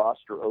turning the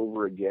roster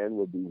over again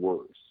would be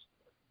worse.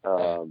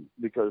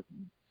 Because,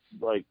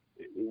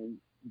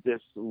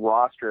 this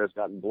roster has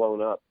gotten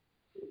blown up,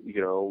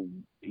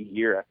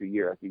 year after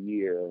year after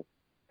year.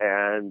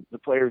 And the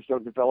players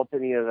don't develop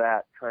any of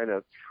that kind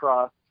of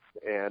trust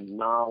and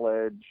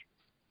knowledge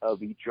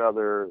of each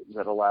other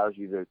that allows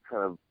you to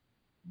kind of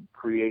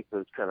create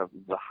those kind of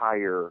the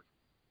higher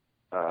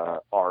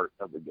art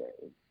of the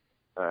game.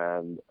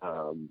 And,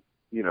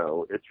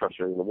 it's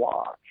frustrating to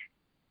watch.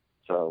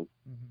 So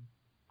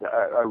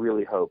I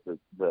really hope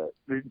that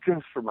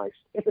just for my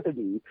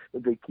sanity,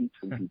 that they keep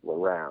some people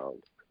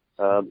around.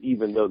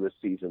 Even though this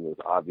season was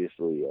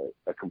obviously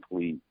a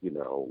complete,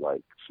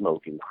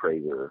 smoking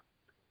crater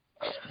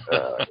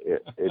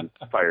in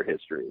Fire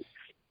history.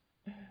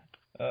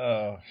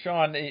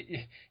 Sean,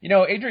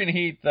 Adrian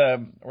Heath,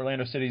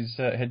 Orlando City's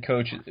head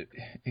coach,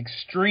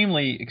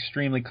 extremely,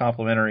 extremely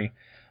complimentary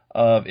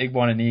of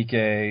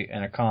Igboananike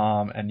and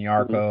Akam and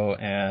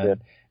Nyarko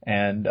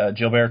and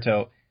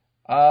Gilberto.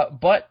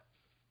 But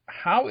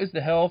how is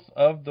the health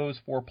of those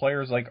four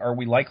players? Like, are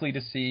we likely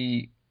to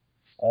see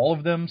all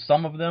of them,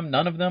 some of them,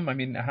 none of them? I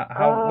mean,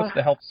 what's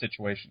the health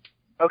situation?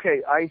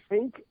 Okay, I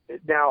think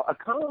now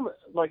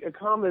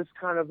Akam is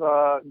kind of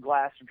a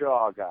glass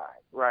jaw guy,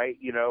 right?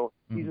 He's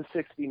a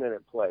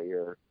 60-minute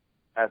player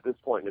at this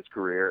point in his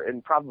career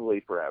and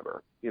probably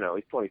forever. He's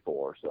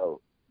 24,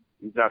 so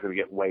he's not going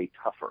to get way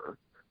tougher.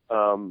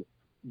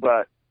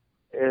 But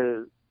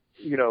he's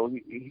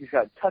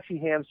got touchy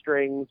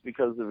hamstrings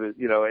because of it,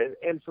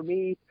 and for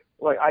me,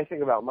 like, I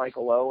think about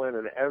Michael Owen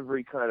and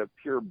every kind of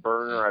pure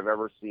burner I've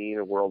ever seen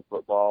in world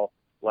football.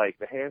 Like,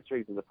 the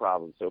hamstrings are the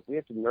problem. So if we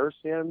have to nurse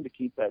him to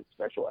keep that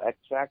special X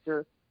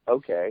factor,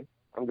 okay,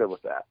 I'm good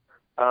with that.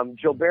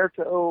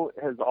 Gilberto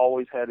has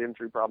always had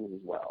injury problems as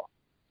well.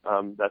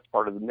 That's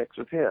part of the mix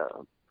with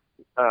him.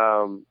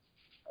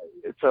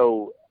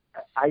 So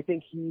I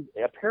think he's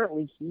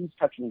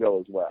touch and go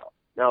as well.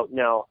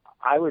 Now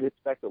I would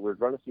expect that we're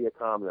going to see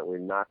Akam and that we're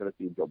not going to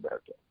see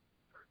Gilberto.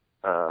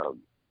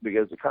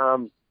 Because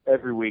Akam,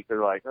 every week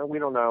they're like, oh, we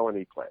don't know, and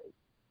he plays.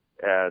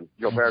 And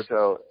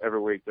Gilberto,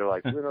 every week, they're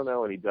like, we don't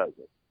know, and he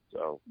doesn't.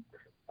 So,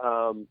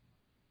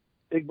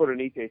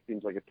 Igboananike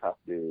seems like a tough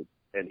dude,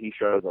 and he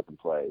shows up and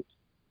plays.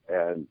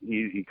 And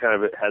he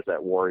kind of has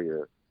that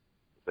warrior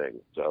thing.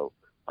 So,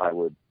 I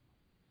would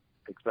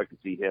expect to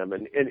see him.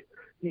 And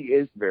he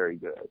is very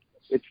good.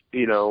 It's,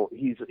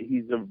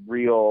 he's a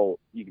real,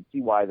 you can see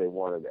why they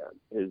wanted him.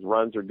 His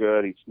runs are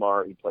good, he's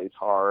smart, he plays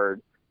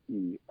hard,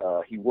 he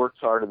works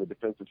hard in the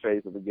defensive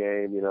phase of the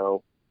game,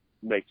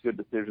 makes good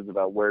decisions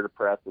about where to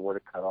press and where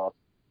to cut off,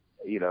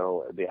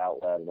 the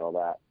outlet and all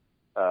that.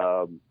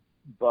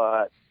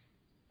 But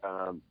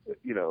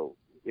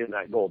in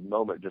that golden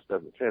moment, it just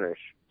doesn't finish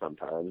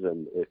sometimes,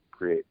 and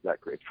creates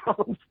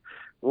problems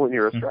when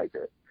you're a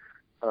striker.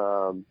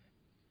 Nyarko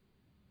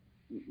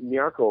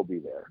will be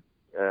there.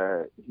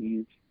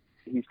 He's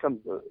come.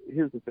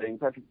 Here's the thing,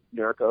 Patrick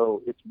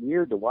Nyarko. It's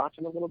weird to watch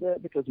him a little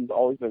bit because he's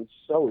always been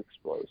so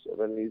explosive,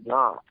 and he's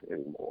not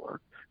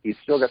anymore. He's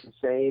still got the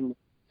same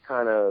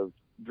kind of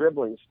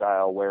dribbling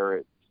style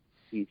where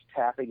he's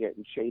tapping it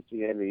and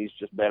chasing it, and he's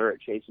just better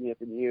at chasing it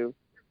than you.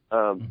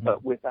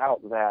 But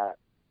without the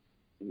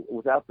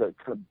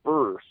kind of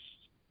burst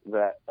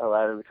that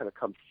allowed him to kind of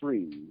come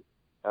free,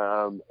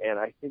 and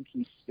I think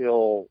he's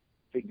still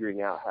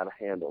figuring out how to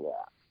handle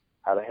that.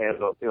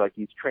 Like,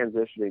 he's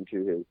transitioning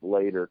to his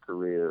later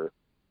career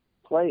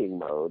playing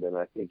mode, and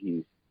I think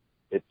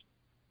it's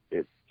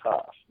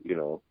tough,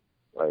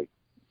 like,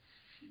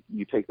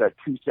 you take that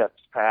 2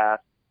 steps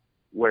past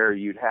where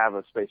you'd have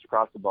a space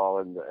across the ball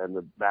and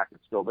the back is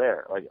still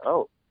there. Like,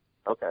 oh,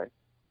 okay.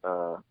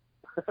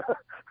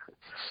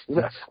 This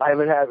has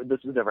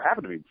never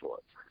happened to me before.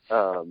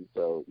 So,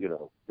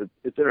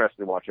 it's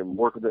interesting to watch him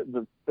work with it.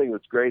 The thing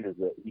that's great is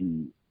that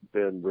he's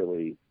been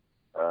really,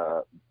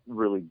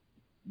 really,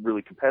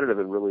 really competitive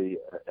and really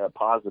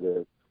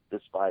positive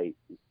despite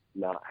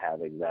not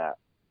having that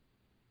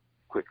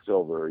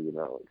Quicksilver,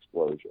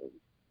 explosion.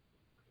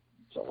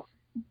 So.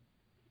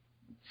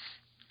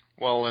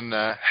 Well, and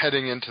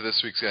heading into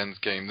this weekend's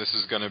game, this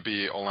is going to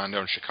be Orlando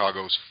and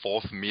Chicago's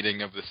 4th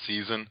meeting of the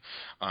season.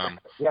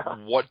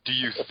 What do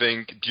you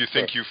think? Do you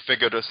think you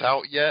figured us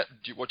out yet?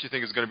 What do you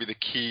think is going to be the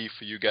key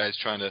for you guys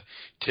trying to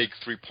take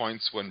 3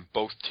 points when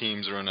both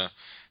teams are in a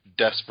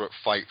desperate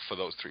fight for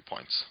those 3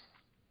 points?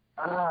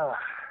 I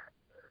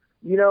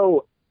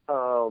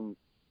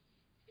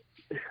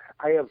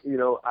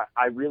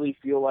really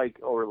feel like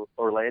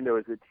Orlando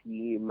is a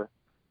team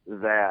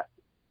that,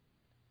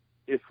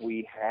 if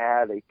we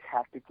had a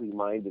tactically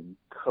minded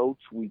coach,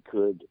 we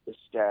could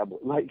establish,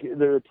 like,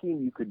 they're a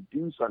team you could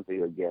do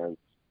something against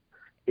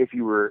if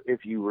you were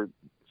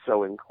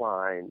so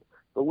inclined.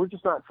 But we're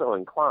just not so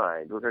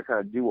inclined. We're going to kind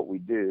of do what we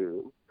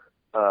do.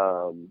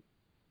 The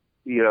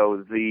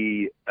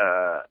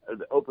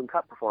Open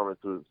Cup performance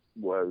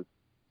was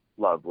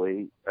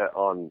lovely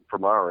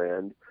from our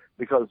end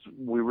because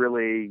we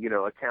really,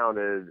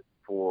 accounted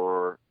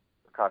for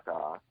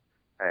Kaka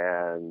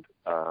and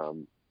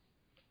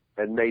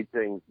made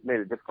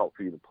it difficult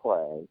for you to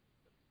play,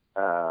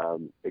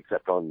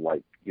 except on,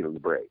 like, the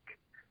break.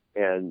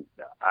 And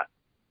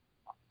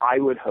I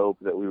would hope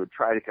that we would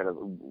try to kind of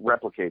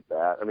replicate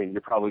that. I mean,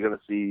 you're probably going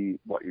to see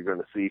what you're going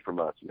to see from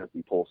us. You're going to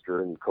see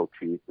Polster and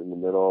Cochise in the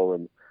middle,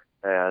 and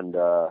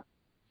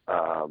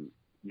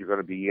you're going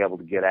to be able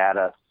to get at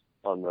us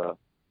on the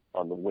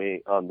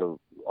wing,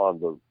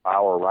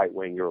 our right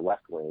wing, your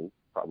left wing,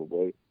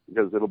 probably.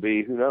 Because it'll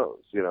be, who knows,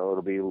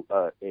 it'll be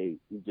a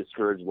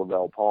discouraged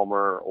Lavelle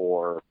Palmer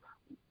or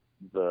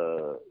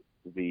the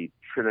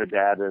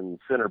Trinidadian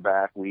center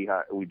back we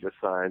just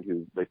signed,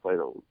 who they played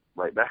a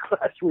right back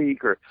last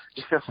week, or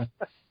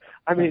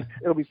I mean,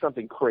 it'll be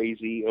something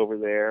crazy over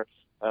there.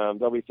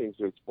 There'll be things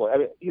to exploit. I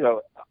mean,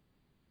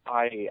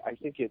 I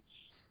think it's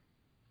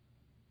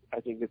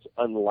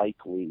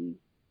unlikely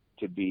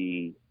to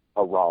be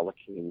a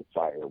rollicking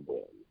Fire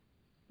win,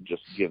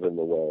 just given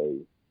the way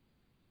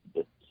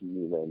the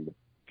team and the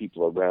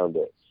people around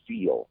it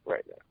feel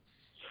right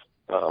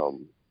now.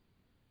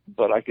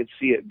 But I could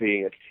see it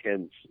being a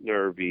tense,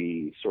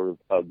 nervy, sort of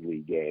ugly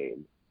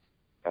game,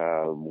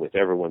 with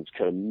everyone's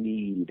kind of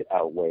need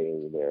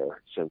outweighing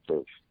their sense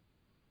of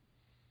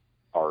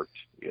art,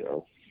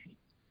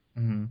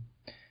 Mm-hmm.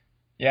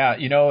 Yeah,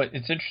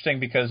 it's interesting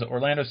because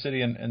Orlando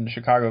City and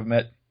Chicago have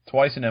met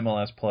twice in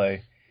MLS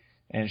play,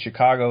 and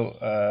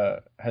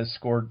Chicago has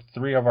scored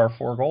 3 of our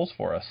 4 goals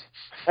for us.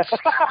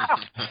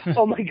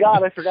 Oh my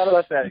God, I forgot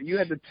about that. You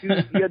had the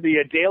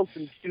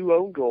Daleton 2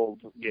 own goal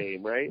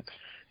game, right?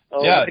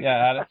 Oh yeah.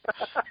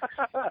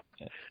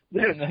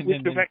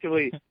 Which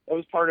effectively, that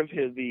was part of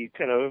the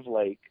kind of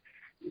like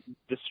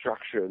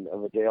destruction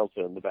of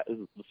Daleton,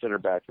 the center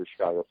back for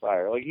Chicago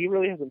Fire. Like, he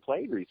really hasn't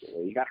played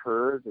recently. He got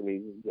hurt, and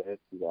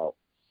he's out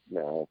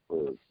now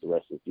for the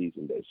rest of the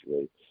season,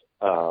 basically.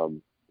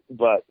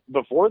 But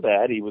before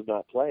that, he was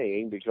not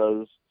playing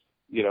because,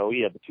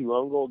 he had the 2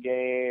 own goal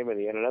game, and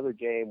he had another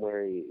game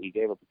where he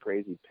gave up a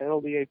crazy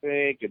penalty, I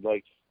think.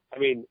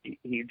 And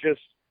he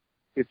just,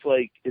 it's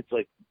like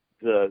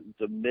the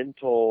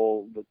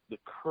mental, the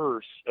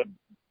curse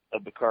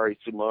of Bakary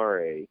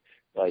Soumare,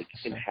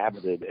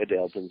 inhabited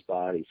Adelton's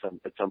body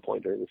at some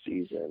point during the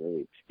season.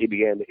 And he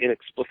began to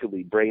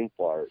inexplicably brain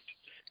fart,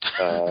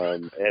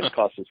 and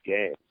cost us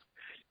games.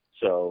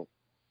 So,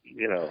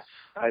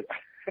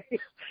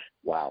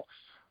 wow.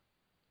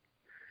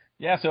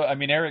 Yeah, so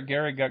Eric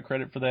Gehrig got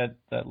credit for that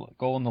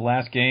goal in the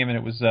last game, and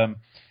it was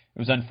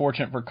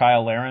unfortunate for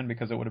Kyle Larin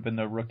because it would have been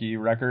the rookie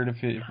record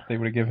if they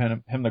would have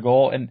given him the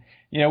goal. And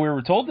we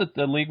were told that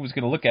the league was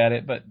going to look at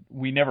it, but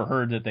we never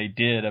heard that they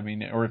did.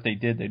 Or if they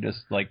did, they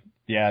just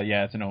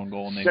it's an own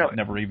goal, and they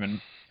never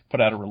even put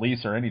out a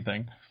release or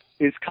anything.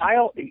 Is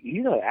Kyle?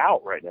 He's not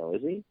out right now,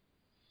 is he?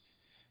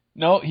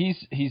 No,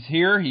 he's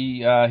here.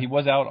 He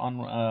was out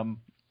on.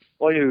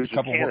 Well, he was a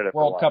couple with Canada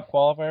World Cup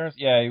qualifiers.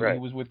 Yeah, right. He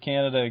was with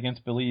Canada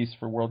against Belize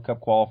for World Cup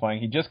qualifying.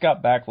 He just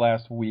got back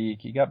last week.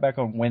 He got back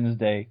on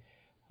Wednesday.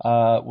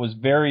 Was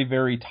very,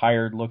 very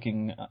tired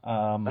looking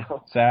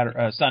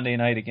Sunday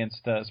night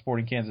against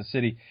Sporting Kansas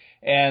City.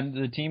 And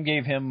the team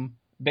gave him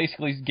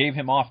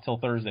off till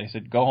Thursday.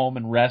 Said go home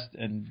and rest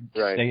and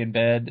stay in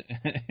bed.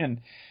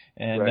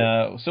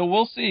 So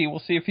we'll see.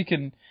 We'll see if he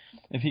can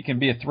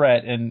be a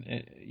threat. And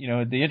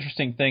the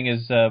interesting thing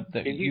is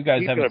that you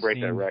guys haven't going to break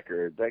seen that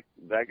record.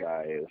 That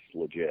guy is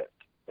legit.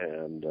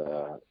 And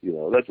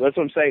that's what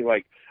I'm saying.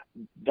 Like,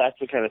 that's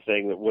the kind of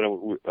thing that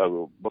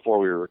before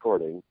we were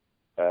recording,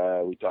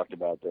 we talked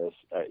about this.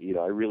 I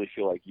really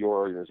feel like your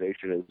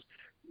organization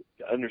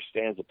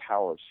understands the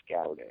power of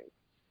scouting,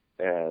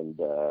 and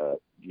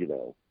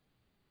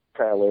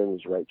Kyle Larin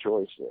was the right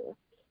choice there,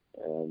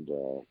 and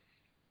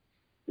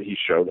he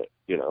showed it.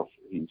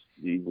 He's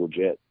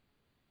legit.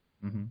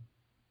 Mm-hmm.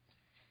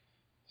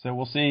 So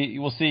we'll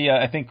see.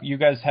 I think you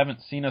guys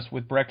haven't seen us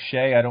with Breck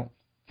Shea. I don't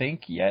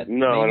think yet.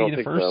 No, maybe I don't the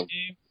think first so.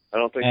 game. I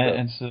don't think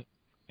so.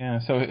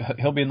 And so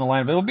he'll be in the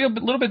lineup. It'll be a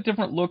little bit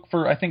different look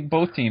for, I think,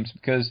 both teams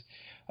because,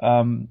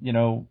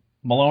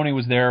 Maloney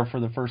was there for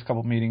the first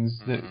couple meetings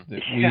that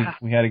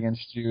we had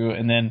against you,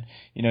 and then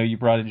you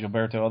brought in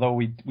Gilberto. Although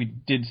we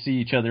did see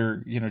each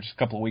other just a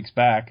couple of weeks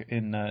back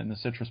in the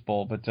Citrus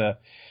Bowl, but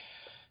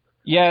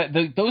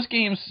those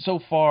games so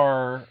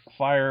far,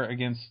 Fire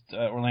against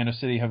Orlando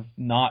City, have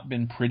not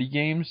been pretty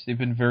games. They've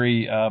been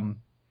very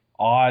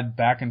odd,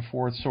 back and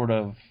forth sort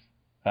of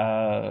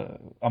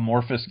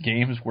amorphous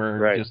games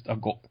where just a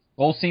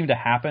goal seem to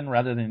happen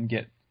rather than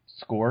get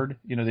scored.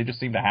 They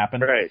just seem to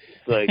happen. Right.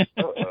 It's like,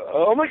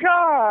 oh my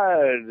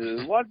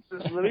God! What?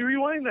 Let me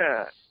rewind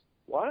that.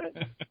 What?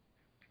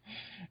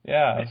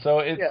 Yeah. So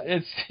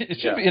it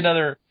should be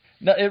another.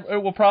 No,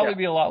 it will probably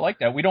be a lot like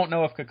that. We don't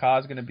know if Kaká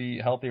is going to be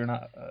healthy or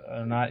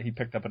not. He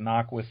picked up a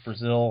knock with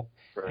Brazil,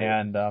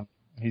 and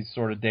he's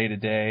sort of day to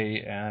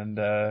day, and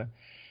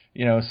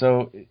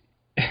so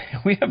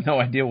we have no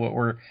idea what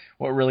we're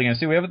really going to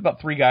see. We have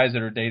about 3 guys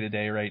that are day to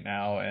day right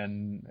now,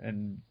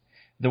 and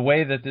the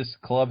way that this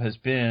club has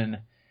been,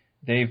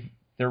 they're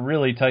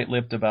really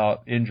tight-lipped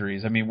about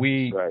injuries.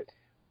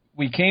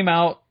 We came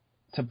out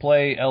to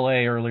play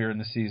LA earlier in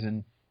the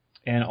season,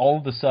 and all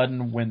of a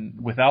sudden,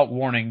 without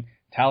warning,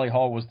 Tally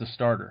Hall was the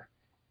starter.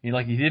 He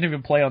didn't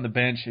even play on the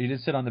bench. He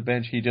didn't sit on the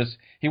bench.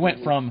 He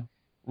went from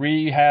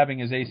rehabbing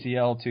his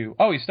ACL to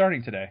he's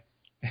starting today.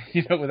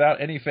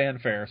 Without any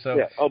fanfare. So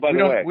by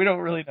the way, we don't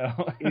really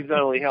know. He's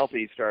not only healthy,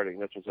 he's starting.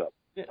 That's what's up.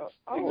 Yeah,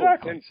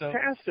 exactly.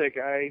 Fantastic.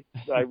 I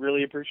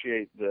really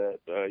appreciate that.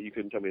 You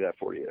couldn't tell me that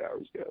 48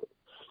 hours ago.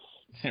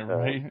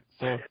 Right.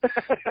 So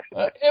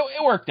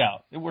it worked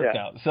out. It worked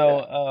out.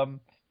 So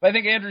I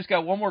think Andrew's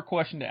got one more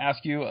question to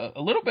ask you,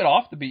 a little bit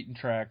off the beaten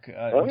track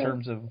in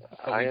terms of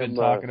what we've been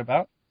talking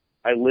about.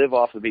 I live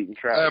off the beaten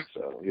track,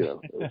 so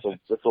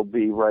this will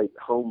be right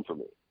home for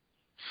me.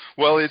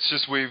 Well, it's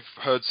just we've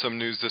heard some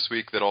news this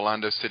week that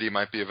Orlando City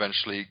might be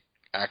eventually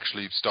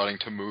actually starting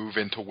to move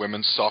into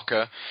women's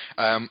soccer.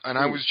 And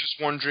I was just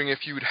wondering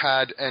if you'd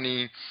had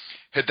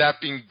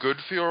that been good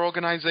for your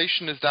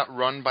organization? Is that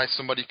run by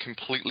somebody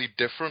completely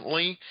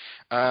differently?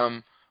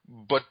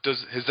 But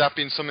has that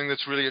been something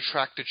that's really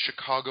attracted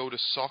Chicago to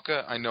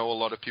soccer? I know a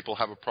lot of people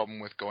have a problem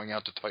with going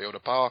out to Toyota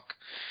Park.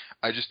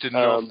 I just didn't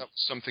know if that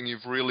was something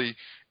is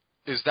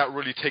that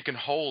really taken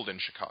hold in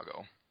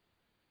Chicago?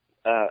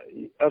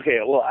 Okay,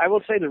 well, I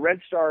will say the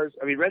Red Stars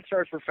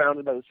were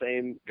founded by the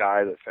same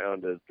guy that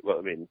founded,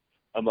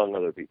 among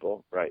other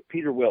people, right?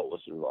 Peter Wilt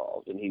was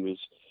involved, and he was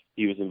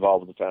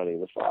involved with the founding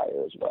of the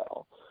Fire as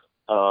well.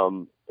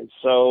 And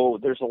so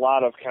there's a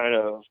lot of kind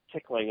of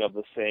tickling of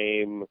the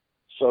same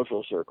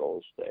social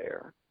circles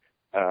there,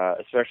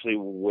 especially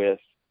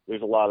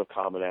there's a lot of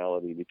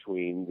commonality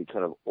between the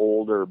kind of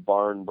older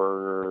barn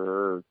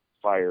burner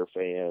Fire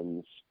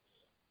fans,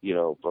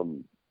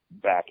 from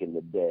back in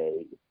the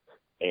day,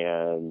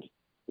 and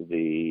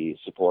the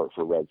support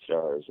for Red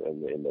Stars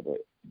and the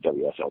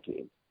WSL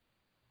team.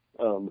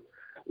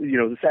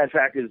 The sad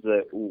fact is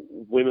that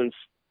women's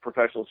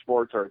professional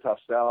sports are a tough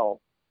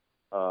sell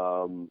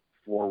for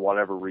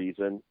whatever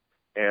reason,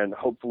 and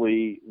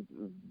hopefully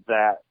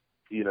that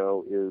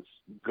is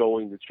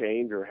going to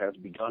change or has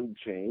begun to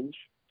change.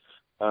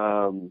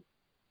 I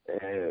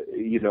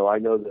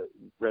know that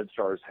Red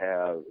Stars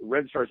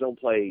don't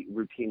play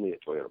routinely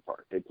at Toyota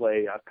Park. They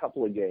play a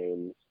couple of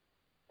games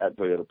at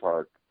Toyota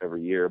Park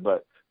every year,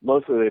 but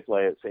mostly they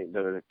play at St.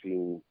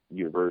 Benedictine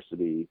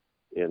University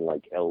in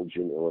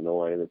Elgin,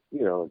 Illinois, and it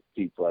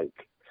seats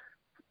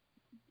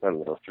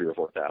 3,000 or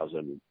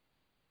 4,000.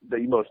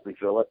 They mostly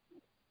fill it.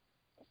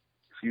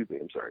 Excuse me,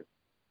 I'm sorry.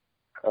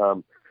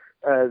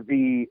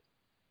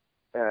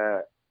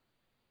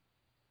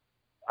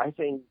 I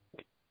think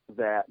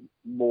that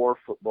more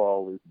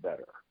football is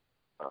better.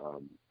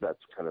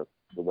 That's kind of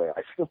the way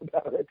I feel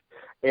about it.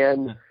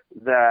 And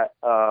that,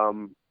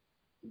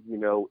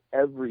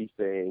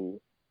 everything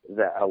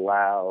that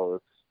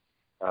allows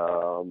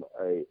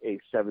a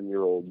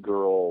 7-year-old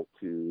girl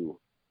to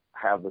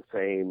have the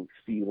same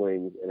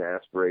feelings and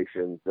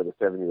aspirations that a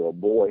 7-year-old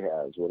boy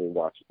has when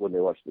they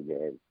watch the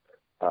game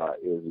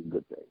is a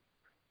good thing.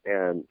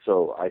 And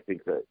so I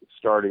think that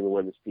starting the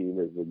women's team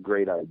is a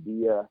great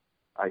idea.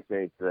 I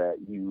think that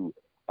you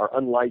are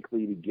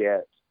unlikely to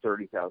get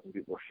 30,000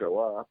 people show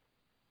up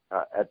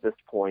at this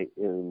point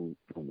in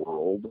the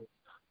world,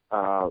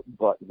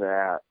 but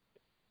that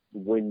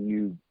when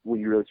you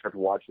really start to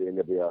watch the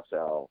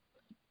NWSL,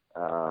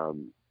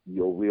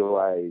 you'll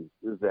realize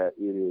that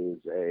it is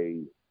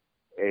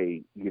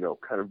a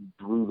kind of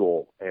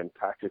brutal and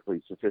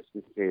tactically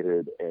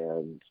sophisticated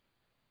and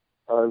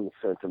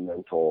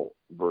unsentimental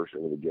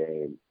version of the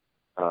game,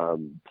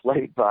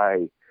 played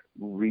by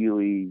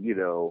really,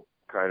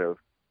 kind of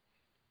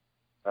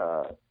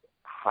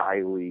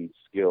highly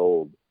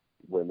skilled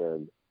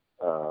women,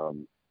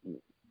 and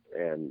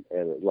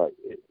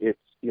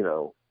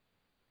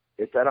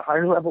it's at a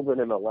higher level than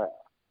MLS.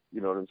 You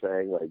know what I'm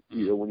saying?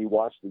 When you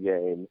watch the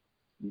game,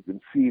 you can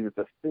see that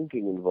the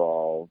thinking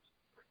involved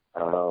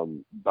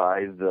in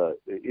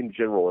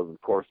general, over the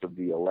course of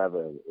the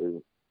 11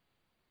 is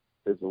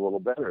a little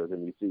better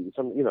than you see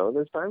some.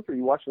 There's times where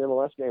you watch an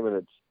MLS game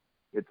and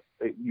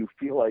you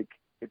feel like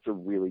it's a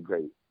really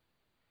great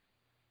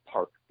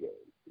park game.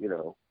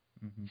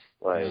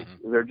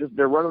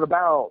 They're running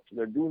about,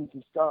 they're doing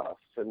some stuff,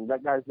 and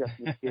that guy's got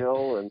some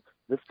skill, and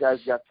this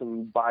guy's got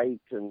some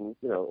bite, and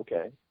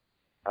okay.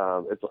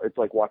 It's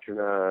like watching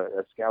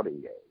a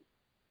scouting game,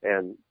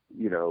 and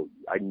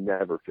I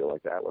never feel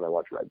like that when I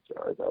watch Red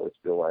Stars. I always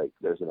feel like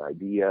there's an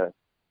idea,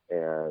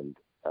 and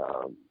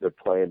they're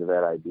playing to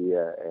that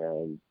idea,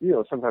 and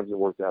sometimes it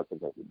works out,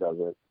 sometimes it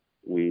doesn't.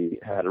 We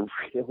had a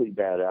really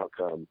bad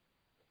outcome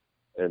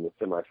in the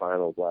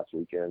semifinals last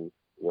weekend,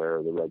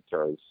 where the Red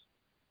Stars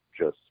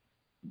gave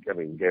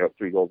up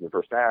 3 goals in the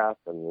first half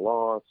and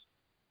lost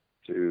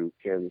to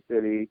Kansas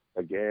City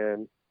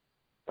again.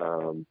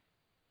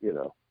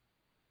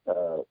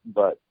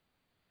 But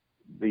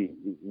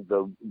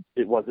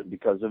it wasn't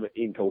because of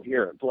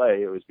incoherent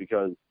play. It was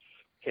because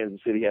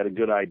Kansas City had a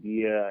good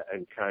idea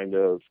and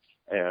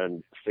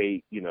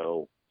fate,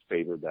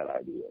 favored that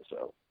idea.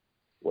 So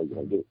what are you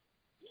going to do?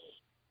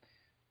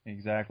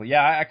 Exactly.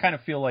 Yeah, I kind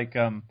of feel like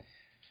the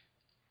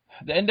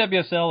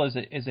NWSL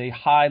is a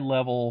high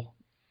level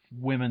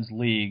women's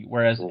league,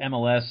 whereas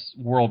MLS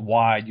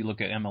worldwide, you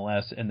look at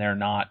MLS and they're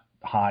not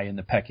high in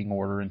the pecking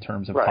order in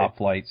terms of top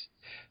flights.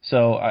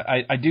 So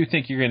I do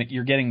think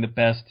you're getting the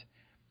best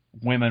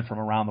women from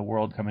around the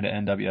world coming to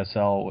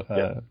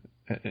NWSL,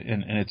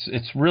 and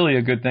it's really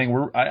a good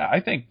thing. I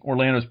think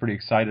Orlando's pretty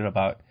excited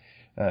about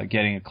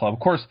getting a club. Of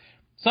course,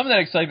 some of that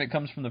excitement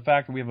comes from the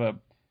fact that we have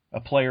a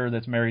player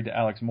that's married to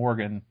Alex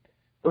Morgan.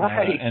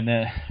 Right. And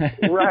then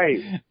right.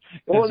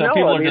 Well, so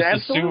people are just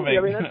absolutely.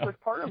 assuming. That's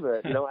just part of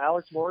it.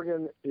 Alex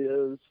Morgan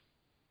is,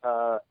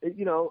 I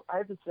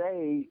have to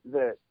say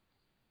that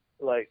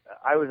like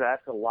I was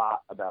asked a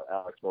lot about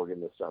Alex Morgan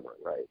this summer,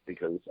 right?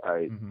 Because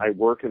I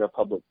work in a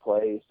public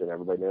place and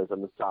everybody knows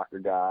I'm a soccer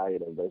guy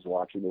and everybody's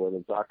watching the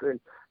women's soccer and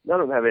none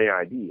of them have any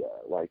idea.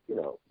 Like,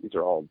 these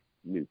are all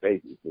new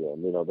faces to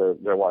them.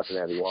 They're watching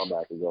Abby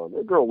Wambach and going,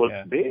 that girl looks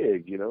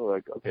big,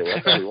 like, okay, well,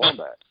 that's Abby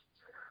Wambach.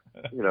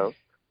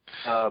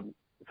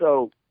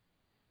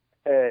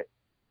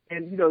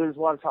 And there's a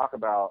lot of talk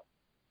about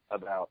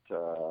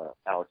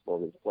Alex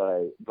Morgan's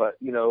play, but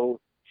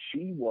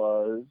she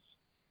was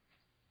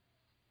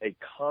a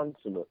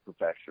consummate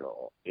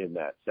professional in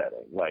that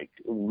setting. Like,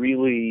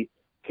 really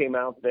came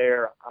out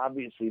there,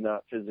 obviously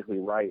not physically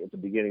right at the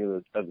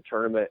beginning of the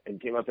tournament,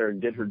 and came out there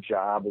and did her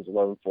job as a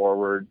lone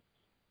forward,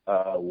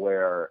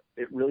 where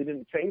it really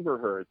didn't favor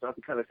her. It's not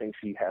the kind of thing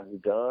she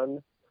hasn't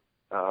done.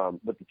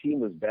 But the team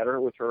was better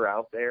with her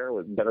out there,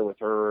 was better with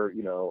her,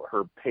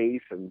 her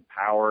pace and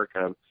power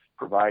kind of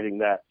providing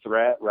that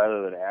threat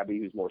rather than Abby,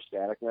 who's more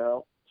static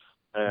now.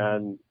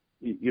 And,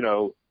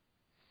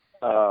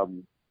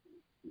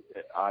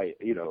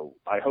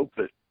 I hope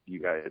that you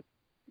guys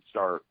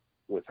start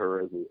with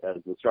her as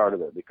the start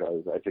of it,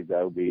 because I think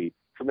that would be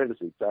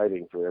tremendously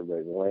exciting for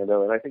everybody in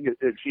Orlando. And I think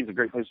she's a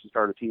great place to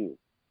start a team,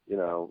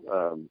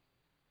 a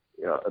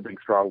big,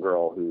 strong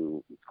girl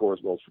who scores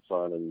goals for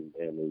fun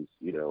and is,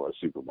 a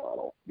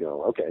supermodel.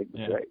 Okay,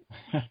 great.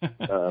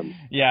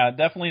 Yeah,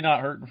 definitely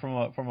not hurting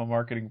from a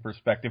marketing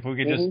perspective. If we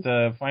could just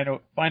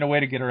find a way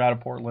to get her out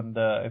of Portland,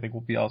 I think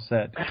we'll be all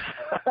set.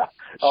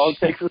 All it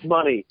takes is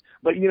money,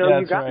 but you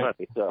got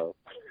money, so.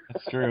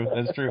 That's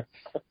true.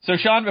 So,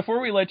 Sean, before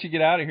we let you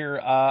get out of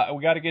here,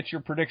 we got to get your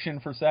prediction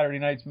for Saturday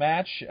night's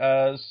match.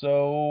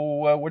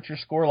 So, what's your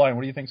scoreline?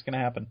 What do you think is going to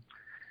happen?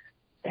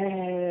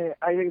 I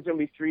think it's going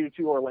to be 3-2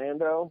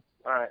 Orlando.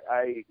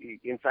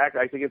 In fact,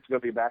 I think it's going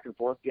to be a back and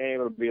forth game.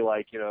 It'll be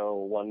like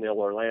 1-0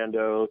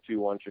 Orlando,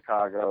 2-1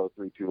 Chicago,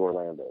 3-2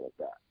 Orlando, like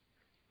that.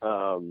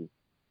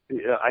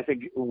 I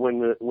think when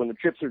the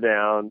chips are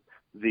down,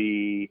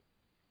 the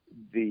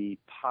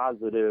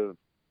positive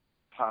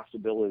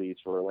possibilities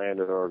for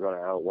Orlando are going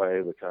to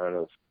outweigh the kind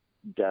of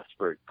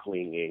desperate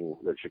clinging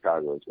that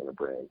Chicago is going to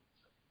bring.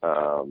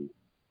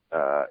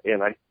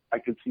 And I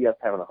could see us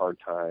having a hard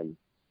time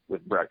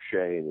with Brett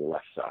Shea in the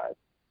left side.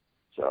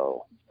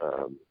 So,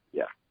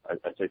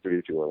 I'd say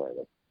 3-2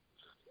 Orlando.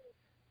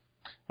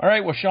 All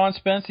right. Well, Sean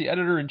Spence, the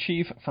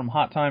editor-in-chief from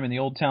Hot Time in the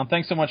Old Town,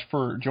 thanks so much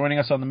for joining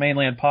us on the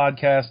Mainland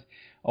Podcast.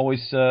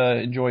 Always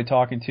enjoy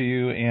talking to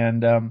you.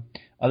 And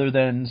other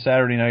than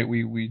Saturday night,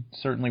 we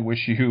certainly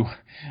wish you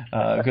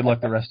good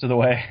luck the rest of the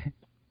way.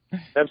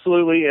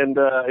 Absolutely. And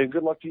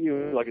good luck to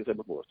you, like I said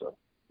before. So,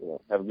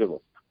 have a good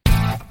one.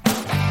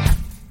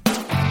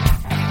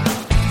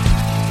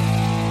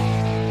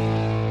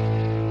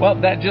 Well,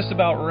 that just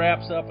about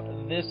wraps up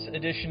this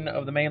edition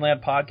of the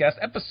Mainland Podcast,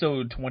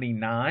 episode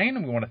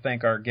 29. We want to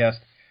thank our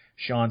guest,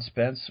 Sean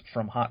Spence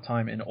from Hot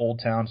Time in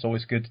Old Town. It's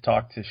always good to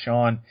talk to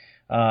Sean.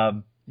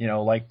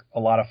 Like a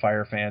lot of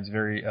Fire fans,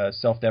 very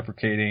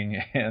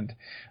self-deprecating, and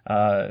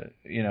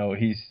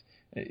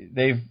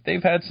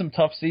they've had some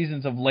tough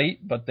seasons of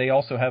late, but they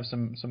also have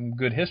some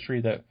good history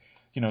that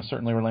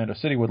certainly Orlando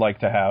City would like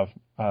to have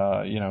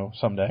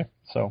someday.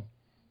 So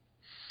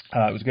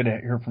it was good to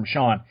hear from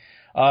Sean.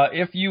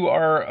 If you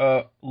are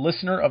a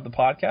listener of the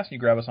podcast and you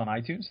grab us on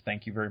iTunes,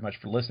 thank you very much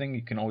for listening.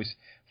 You can always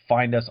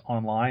find us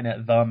online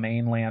at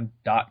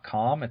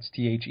themainland.com. It's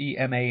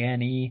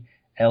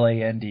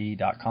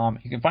TheMainland.com.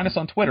 You can find us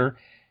on Twitter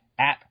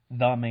at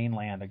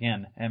themainland.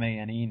 Again,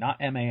 MANE,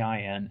 not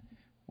MAIN.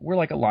 We're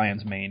like a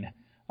lion's mane.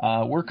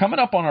 We're coming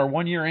up on our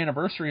 1-year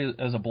anniversary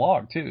as a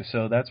blog too,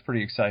 so that's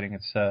pretty exciting.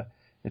 It's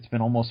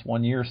been almost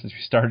 1 year since we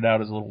started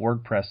out as a little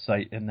WordPress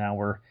site, and now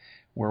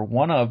we're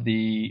one of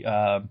the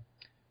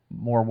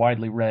more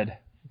widely read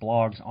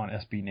blogs on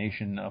SB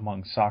Nation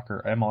among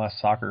MLS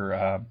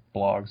soccer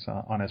blogs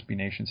on SB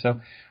Nation. So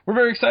we're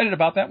very excited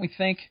about that. We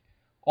thank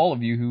all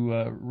of you who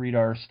read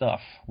our stuff.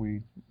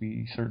 We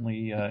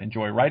certainly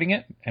enjoy writing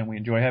it, and we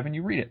enjoy having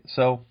you read it.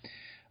 So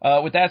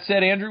with that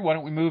said, Andrew, why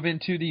don't we move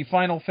into the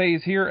final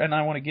phase here, and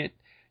I want to get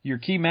your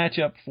key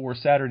matchup for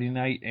Saturday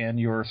night and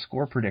your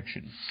score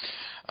prediction.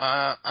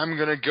 I'm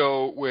going to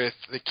go with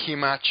the key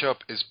matchup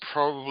is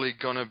probably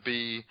going to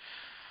be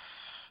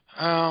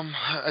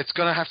it's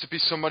going to have to be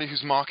somebody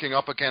who's marking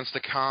up against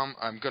the calm.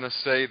 I'm going to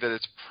say that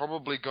it's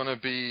probably going to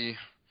be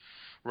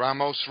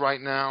Ramos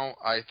right now.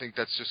 I think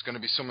that's just going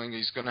to be something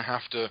he's going to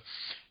have to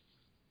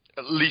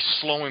at least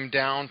slow him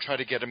down, try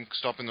to get him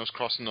stopping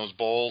crossing those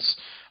balls.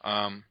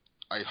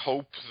 I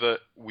hope that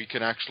we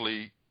can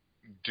actually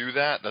do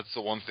that. That's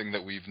the one thing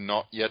that we've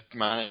not yet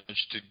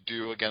managed to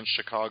do against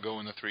Chicago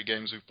in the 3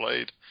 games we've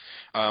played.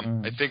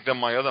 I think that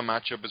my other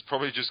matchup is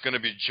probably just going to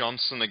be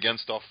Johnson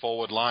against our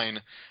forward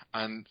line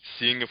and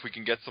seeing if we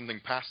can get something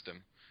past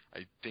him.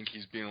 I think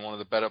he's been one of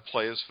the better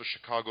players for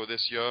Chicago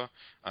this year.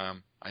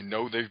 I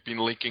know they've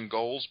been leaking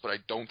goals, but I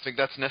don't think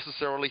that's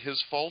necessarily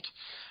his fault.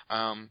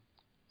 And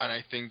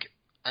I think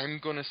I'm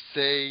going to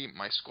say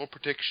my score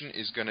prediction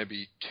is going to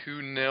be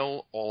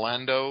 2-0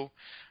 Orlando.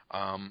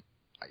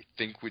 I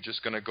think we're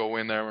just going to go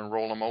in there and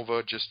roll them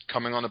over, just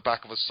coming on the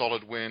back of a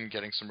solid win,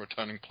 getting some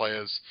returning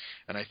players,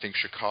 and I think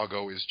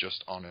Chicago is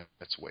just on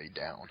its way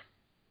down.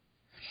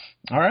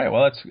 All right,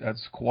 well,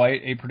 that's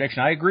quite a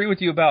prediction. I agree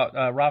with you about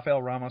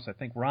Rafael Ramos. I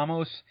think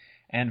Ramos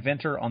and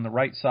Venter on the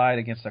right side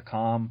against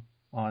Akam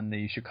on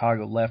the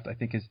Chicago left, I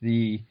think is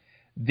the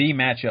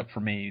matchup for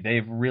me.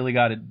 They've really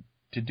got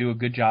to do a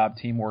good job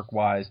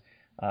teamwork-wise,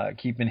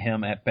 keeping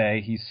him at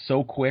bay. He's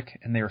so quick,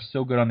 and they are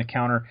so good on the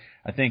counter.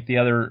 I think the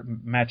other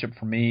matchup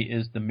for me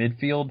is the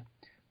midfield.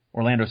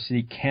 Orlando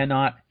City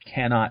cannot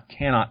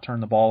turn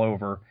the ball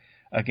over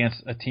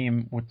against a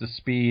team with the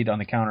speed on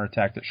the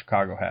counterattack that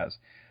Chicago has.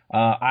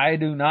 I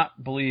do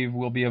not believe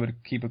we'll be able to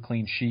keep a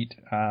clean sheet,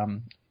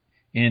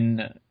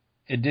 in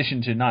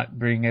addition to not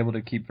being able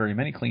to keep very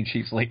many clean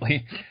sheets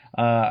lately.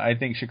 I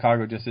think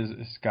Chicago just has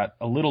got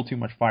a little too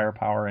much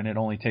firepower, and it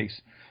only takes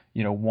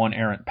one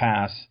errant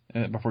pass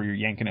before you're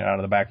yanking it out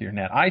of the back of your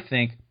net. I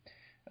think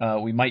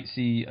we might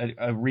see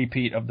a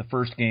repeat of the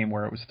first game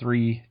where it was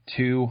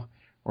 3-2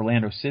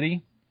 Orlando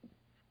City,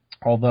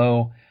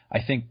 although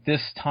I think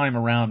this time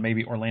around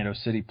maybe Orlando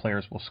City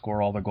players will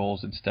score all the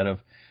goals instead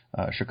of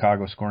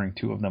Chicago scoring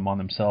 2 of them on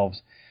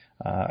themselves.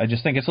 I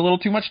just think it's a little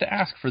too much to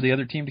ask for the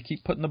other team to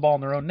keep putting the ball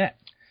in their own net.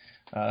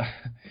 But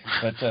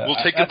we'll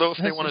take it though if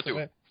they want to do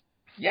it.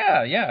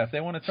 Yeah. If they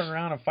want to turn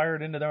around and fire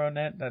it into their own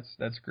net,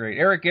 that's great.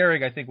 Eric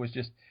Gehrig, I think, was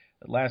just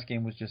last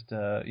game was just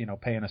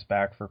paying us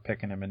back for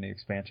picking him in the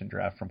expansion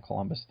draft from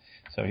Columbus.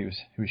 So he was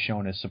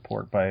showing his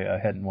support by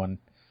heading one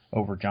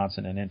over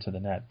Johnson and into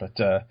the net. But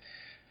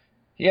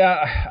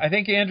I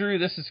think, Andrew,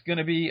 this is going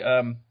to be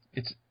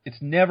it's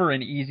never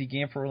an easy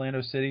game for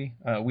Orlando City.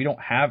 We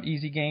don't have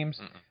easy games.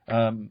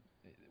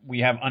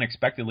 We have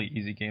unexpectedly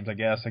easy games, I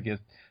guess,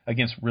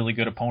 against really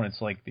good opponents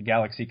like the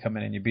Galaxy come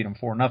in and you beat them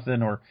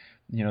 4-0, or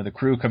the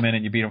Crew come in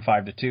and you beat them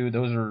 5-2.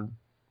 Those are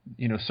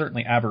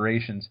certainly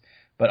aberrations.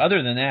 But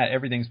other than that,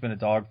 everything's been a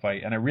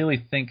dogfight, and I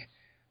really think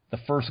the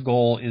first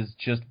goal is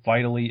just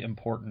vitally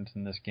important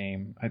in this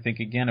game. I think,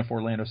 again, if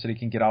Orlando City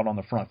can get out on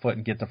the front foot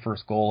and get the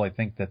first goal, I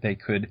think that they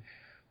could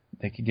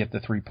get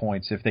the 3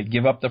 points. If they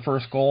give up the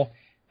first goal,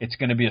 it's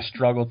going to be a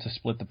struggle to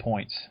split the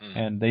points.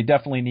 And they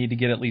definitely need to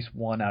get at least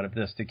one out of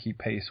this to keep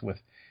pace with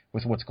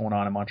what's going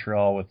on in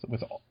Montreal. With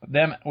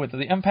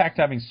the Impact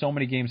having so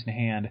many games in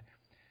hand,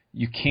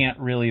 you can't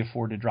really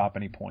afford to drop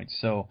any points.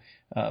 So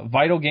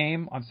vital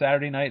game on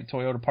Saturday night at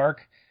Toyota Park.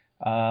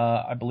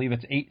 I believe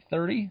it's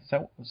 8:30.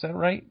 Is that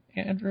right,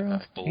 Andrew?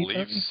 I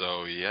believe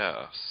so,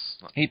 yes.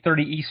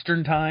 8:30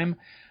 Eastern time.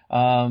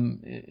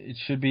 It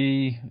should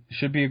be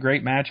a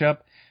great matchup.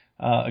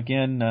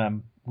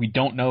 Again, we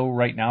don't know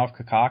right now if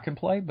Kaká can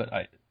play, but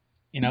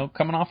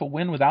coming off a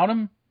win without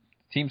him,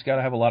 the team's got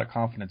to have a lot of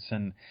confidence,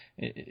 and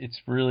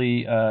it's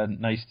really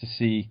nice to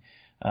see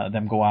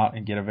them go out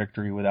and get a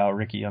victory without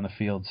Ricky on the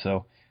field.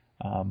 So,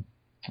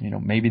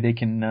 maybe they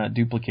can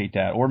duplicate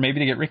that, or maybe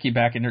they get Ricky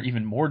back and they're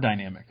even more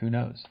dynamic. Who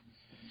knows?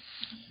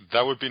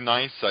 That would be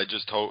nice. I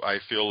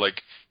feel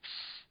like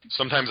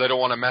sometimes I don't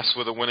want to mess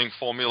with a winning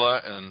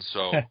formula, and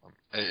so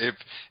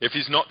if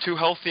he's not too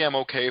healthy, I'm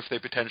okay if they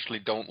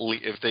potentially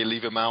if they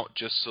leave him out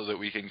just so that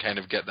we can kind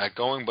of get that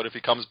going. But if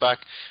he comes back,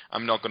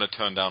 I'm not going to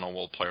turn down a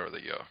World Player of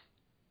the Year.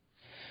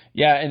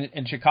 Yeah,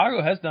 and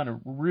Chicago has done a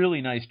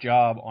really nice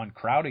job on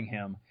crowding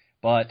him,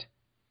 but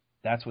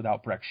that's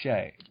without Breck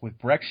Shea. With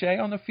Breck Shea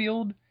on the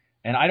field,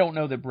 and I don't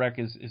know that Breck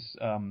is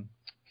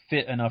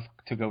fit enough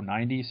to go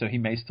 90, so he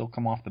may still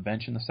come off the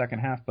bench in the second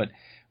half. But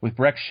with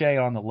Breck Shea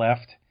on the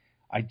left,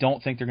 I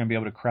don't think they're going to be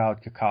able to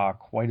crowd Kaká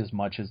quite as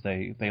much as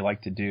they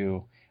like to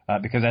do,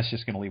 because that's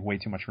just going to leave way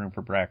too much room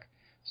for Breck.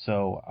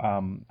 So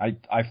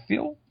I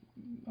feel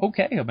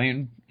okay. I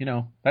mean,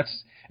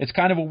 it's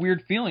kind of a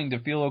weird feeling to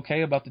feel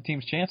okay about the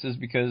team's chances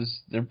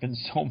because there have been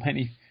so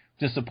many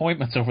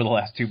disappointments over the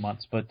last 2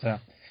 months. But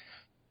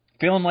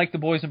feeling like the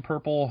boys in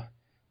purple,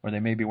 or they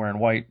may be wearing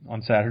white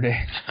on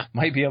Saturday,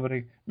 might be able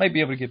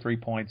to get 3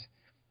 points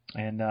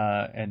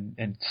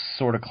and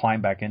sort of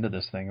climb back into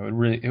this thing.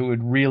 It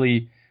would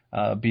really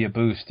be a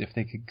boost if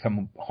they could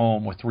come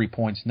home with 3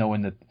 points,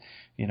 knowing that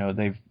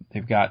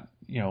they've got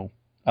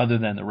other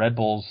than the Red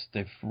Bulls,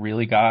 they've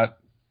really got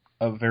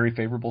a very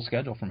favorable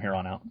schedule from here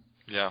on out.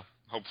 Yeah,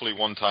 hopefully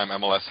one time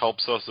MLS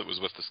helps us. It was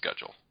with the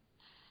schedule.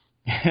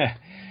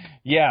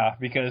 Yeah,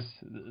 because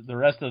the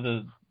rest of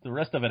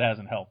it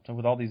hasn't helped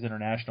with all these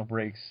international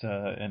breaks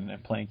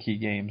and playing key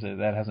games.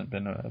 That hasn't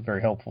been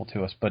very helpful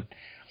to us. But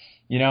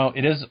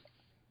it is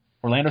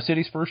Orlando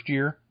City's first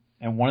year,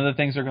 and one of the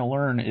things they're going to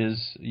learn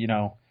is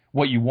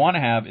what you want to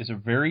have is a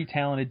very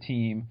talented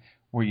team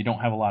where you don't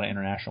have a lot of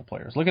international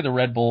players. Look at the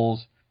Red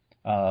Bulls.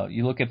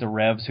 You look at the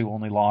Revs, who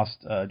only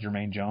lost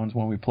Jermaine Jones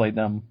when we played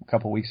them a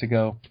couple weeks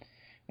ago,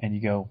 and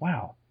you go,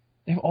 wow,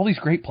 they have all these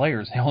great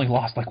players. They only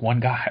lost like one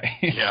guy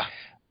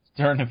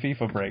during the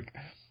FIFA break.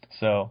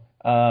 So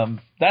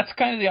that's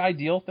kind of the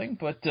ideal thing.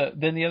 But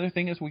then the other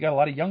thing is we got a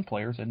lot of young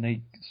players, and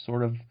they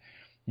sort of,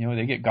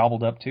 they get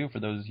gobbled up too for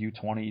those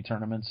U20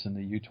 tournaments and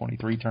the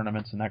U23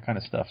 tournaments and that kind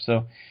of stuff.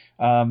 So,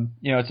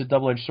 it's a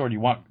double-edged sword. You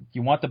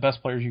want the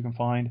best players you can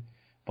find,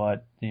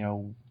 but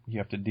you you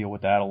have to deal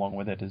with that along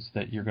with it, is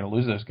that you're going to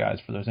lose those guys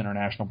for those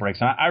international breaks.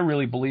 And I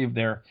really believe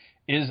there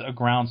is a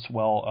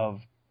groundswell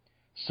of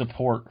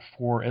support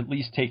for at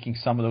least taking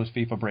some of those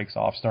FIFA breaks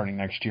off starting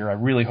next year. I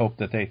really hope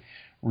that they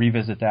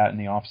revisit that in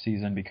the off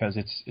season, because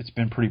it's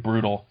been pretty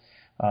brutal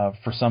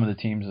for some of the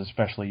teams,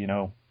 especially,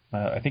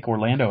 I think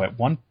Orlando at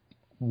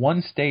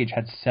one stage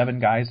had 7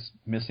 guys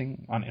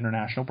missing on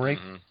international break.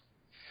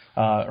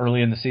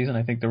 Early in the season.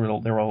 I think there were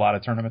a lot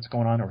of tournaments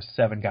going on. There were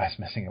 7 guys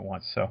missing at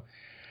once. So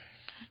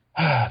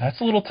that's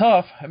a little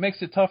tough. It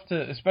makes it tough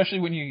to, especially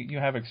when you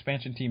have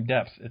expansion team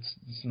depth. It's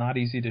not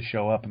easy to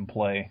show up and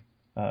play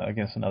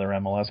against another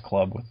MLS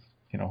club with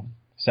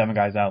 7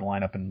 guys out of the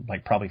lineup, and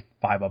like probably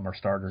 5 of them are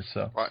starters.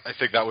 So I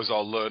think that was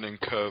our learning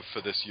curve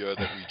for this year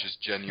that we just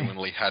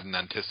genuinely hadn't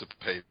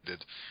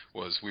anticipated.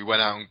 Was we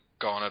went out and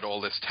garnered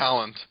all this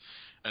talent,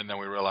 and then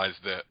we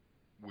realized that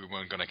we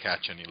weren't going to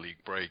catch any league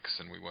breaks,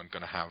 and we weren't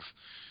going to have.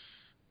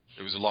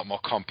 It was a lot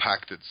more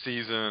compacted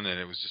season, and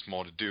it was just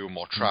more to do,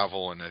 more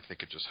travel, and I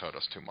think it just hurt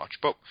us too much.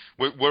 But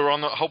we're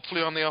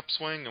hopefully on the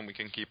upswing, and we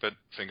can keep it.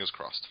 Fingers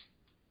crossed.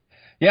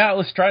 Yeah,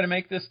 let's try to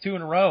make this 2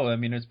 in a row. I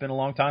mean, it's been a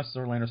long time since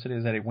Orlando City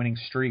has had a winning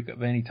streak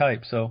of any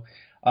type. So,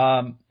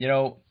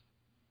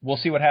 we'll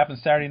see what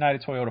happens Saturday night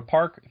at Toyota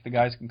Park. If the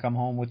guys can come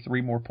home with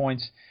 3 more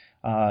points,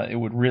 it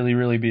would really,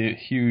 really be a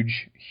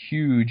huge,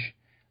 huge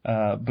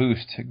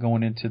boost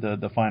going into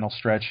the final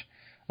stretch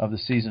of the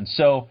season.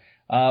 So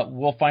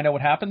we'll find out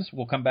what happens.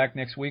 We'll come back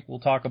next week. We'll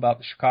talk about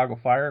the Chicago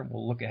Fire.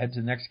 We'll look ahead to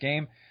the next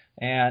game.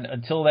 And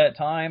until that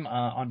time,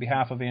 on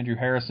behalf of Andrew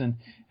Harrison,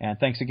 and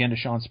thanks again to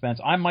Sean Spence,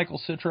 I'm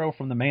Michael Citro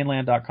from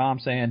themainland.com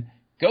saying,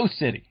 Go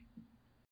City!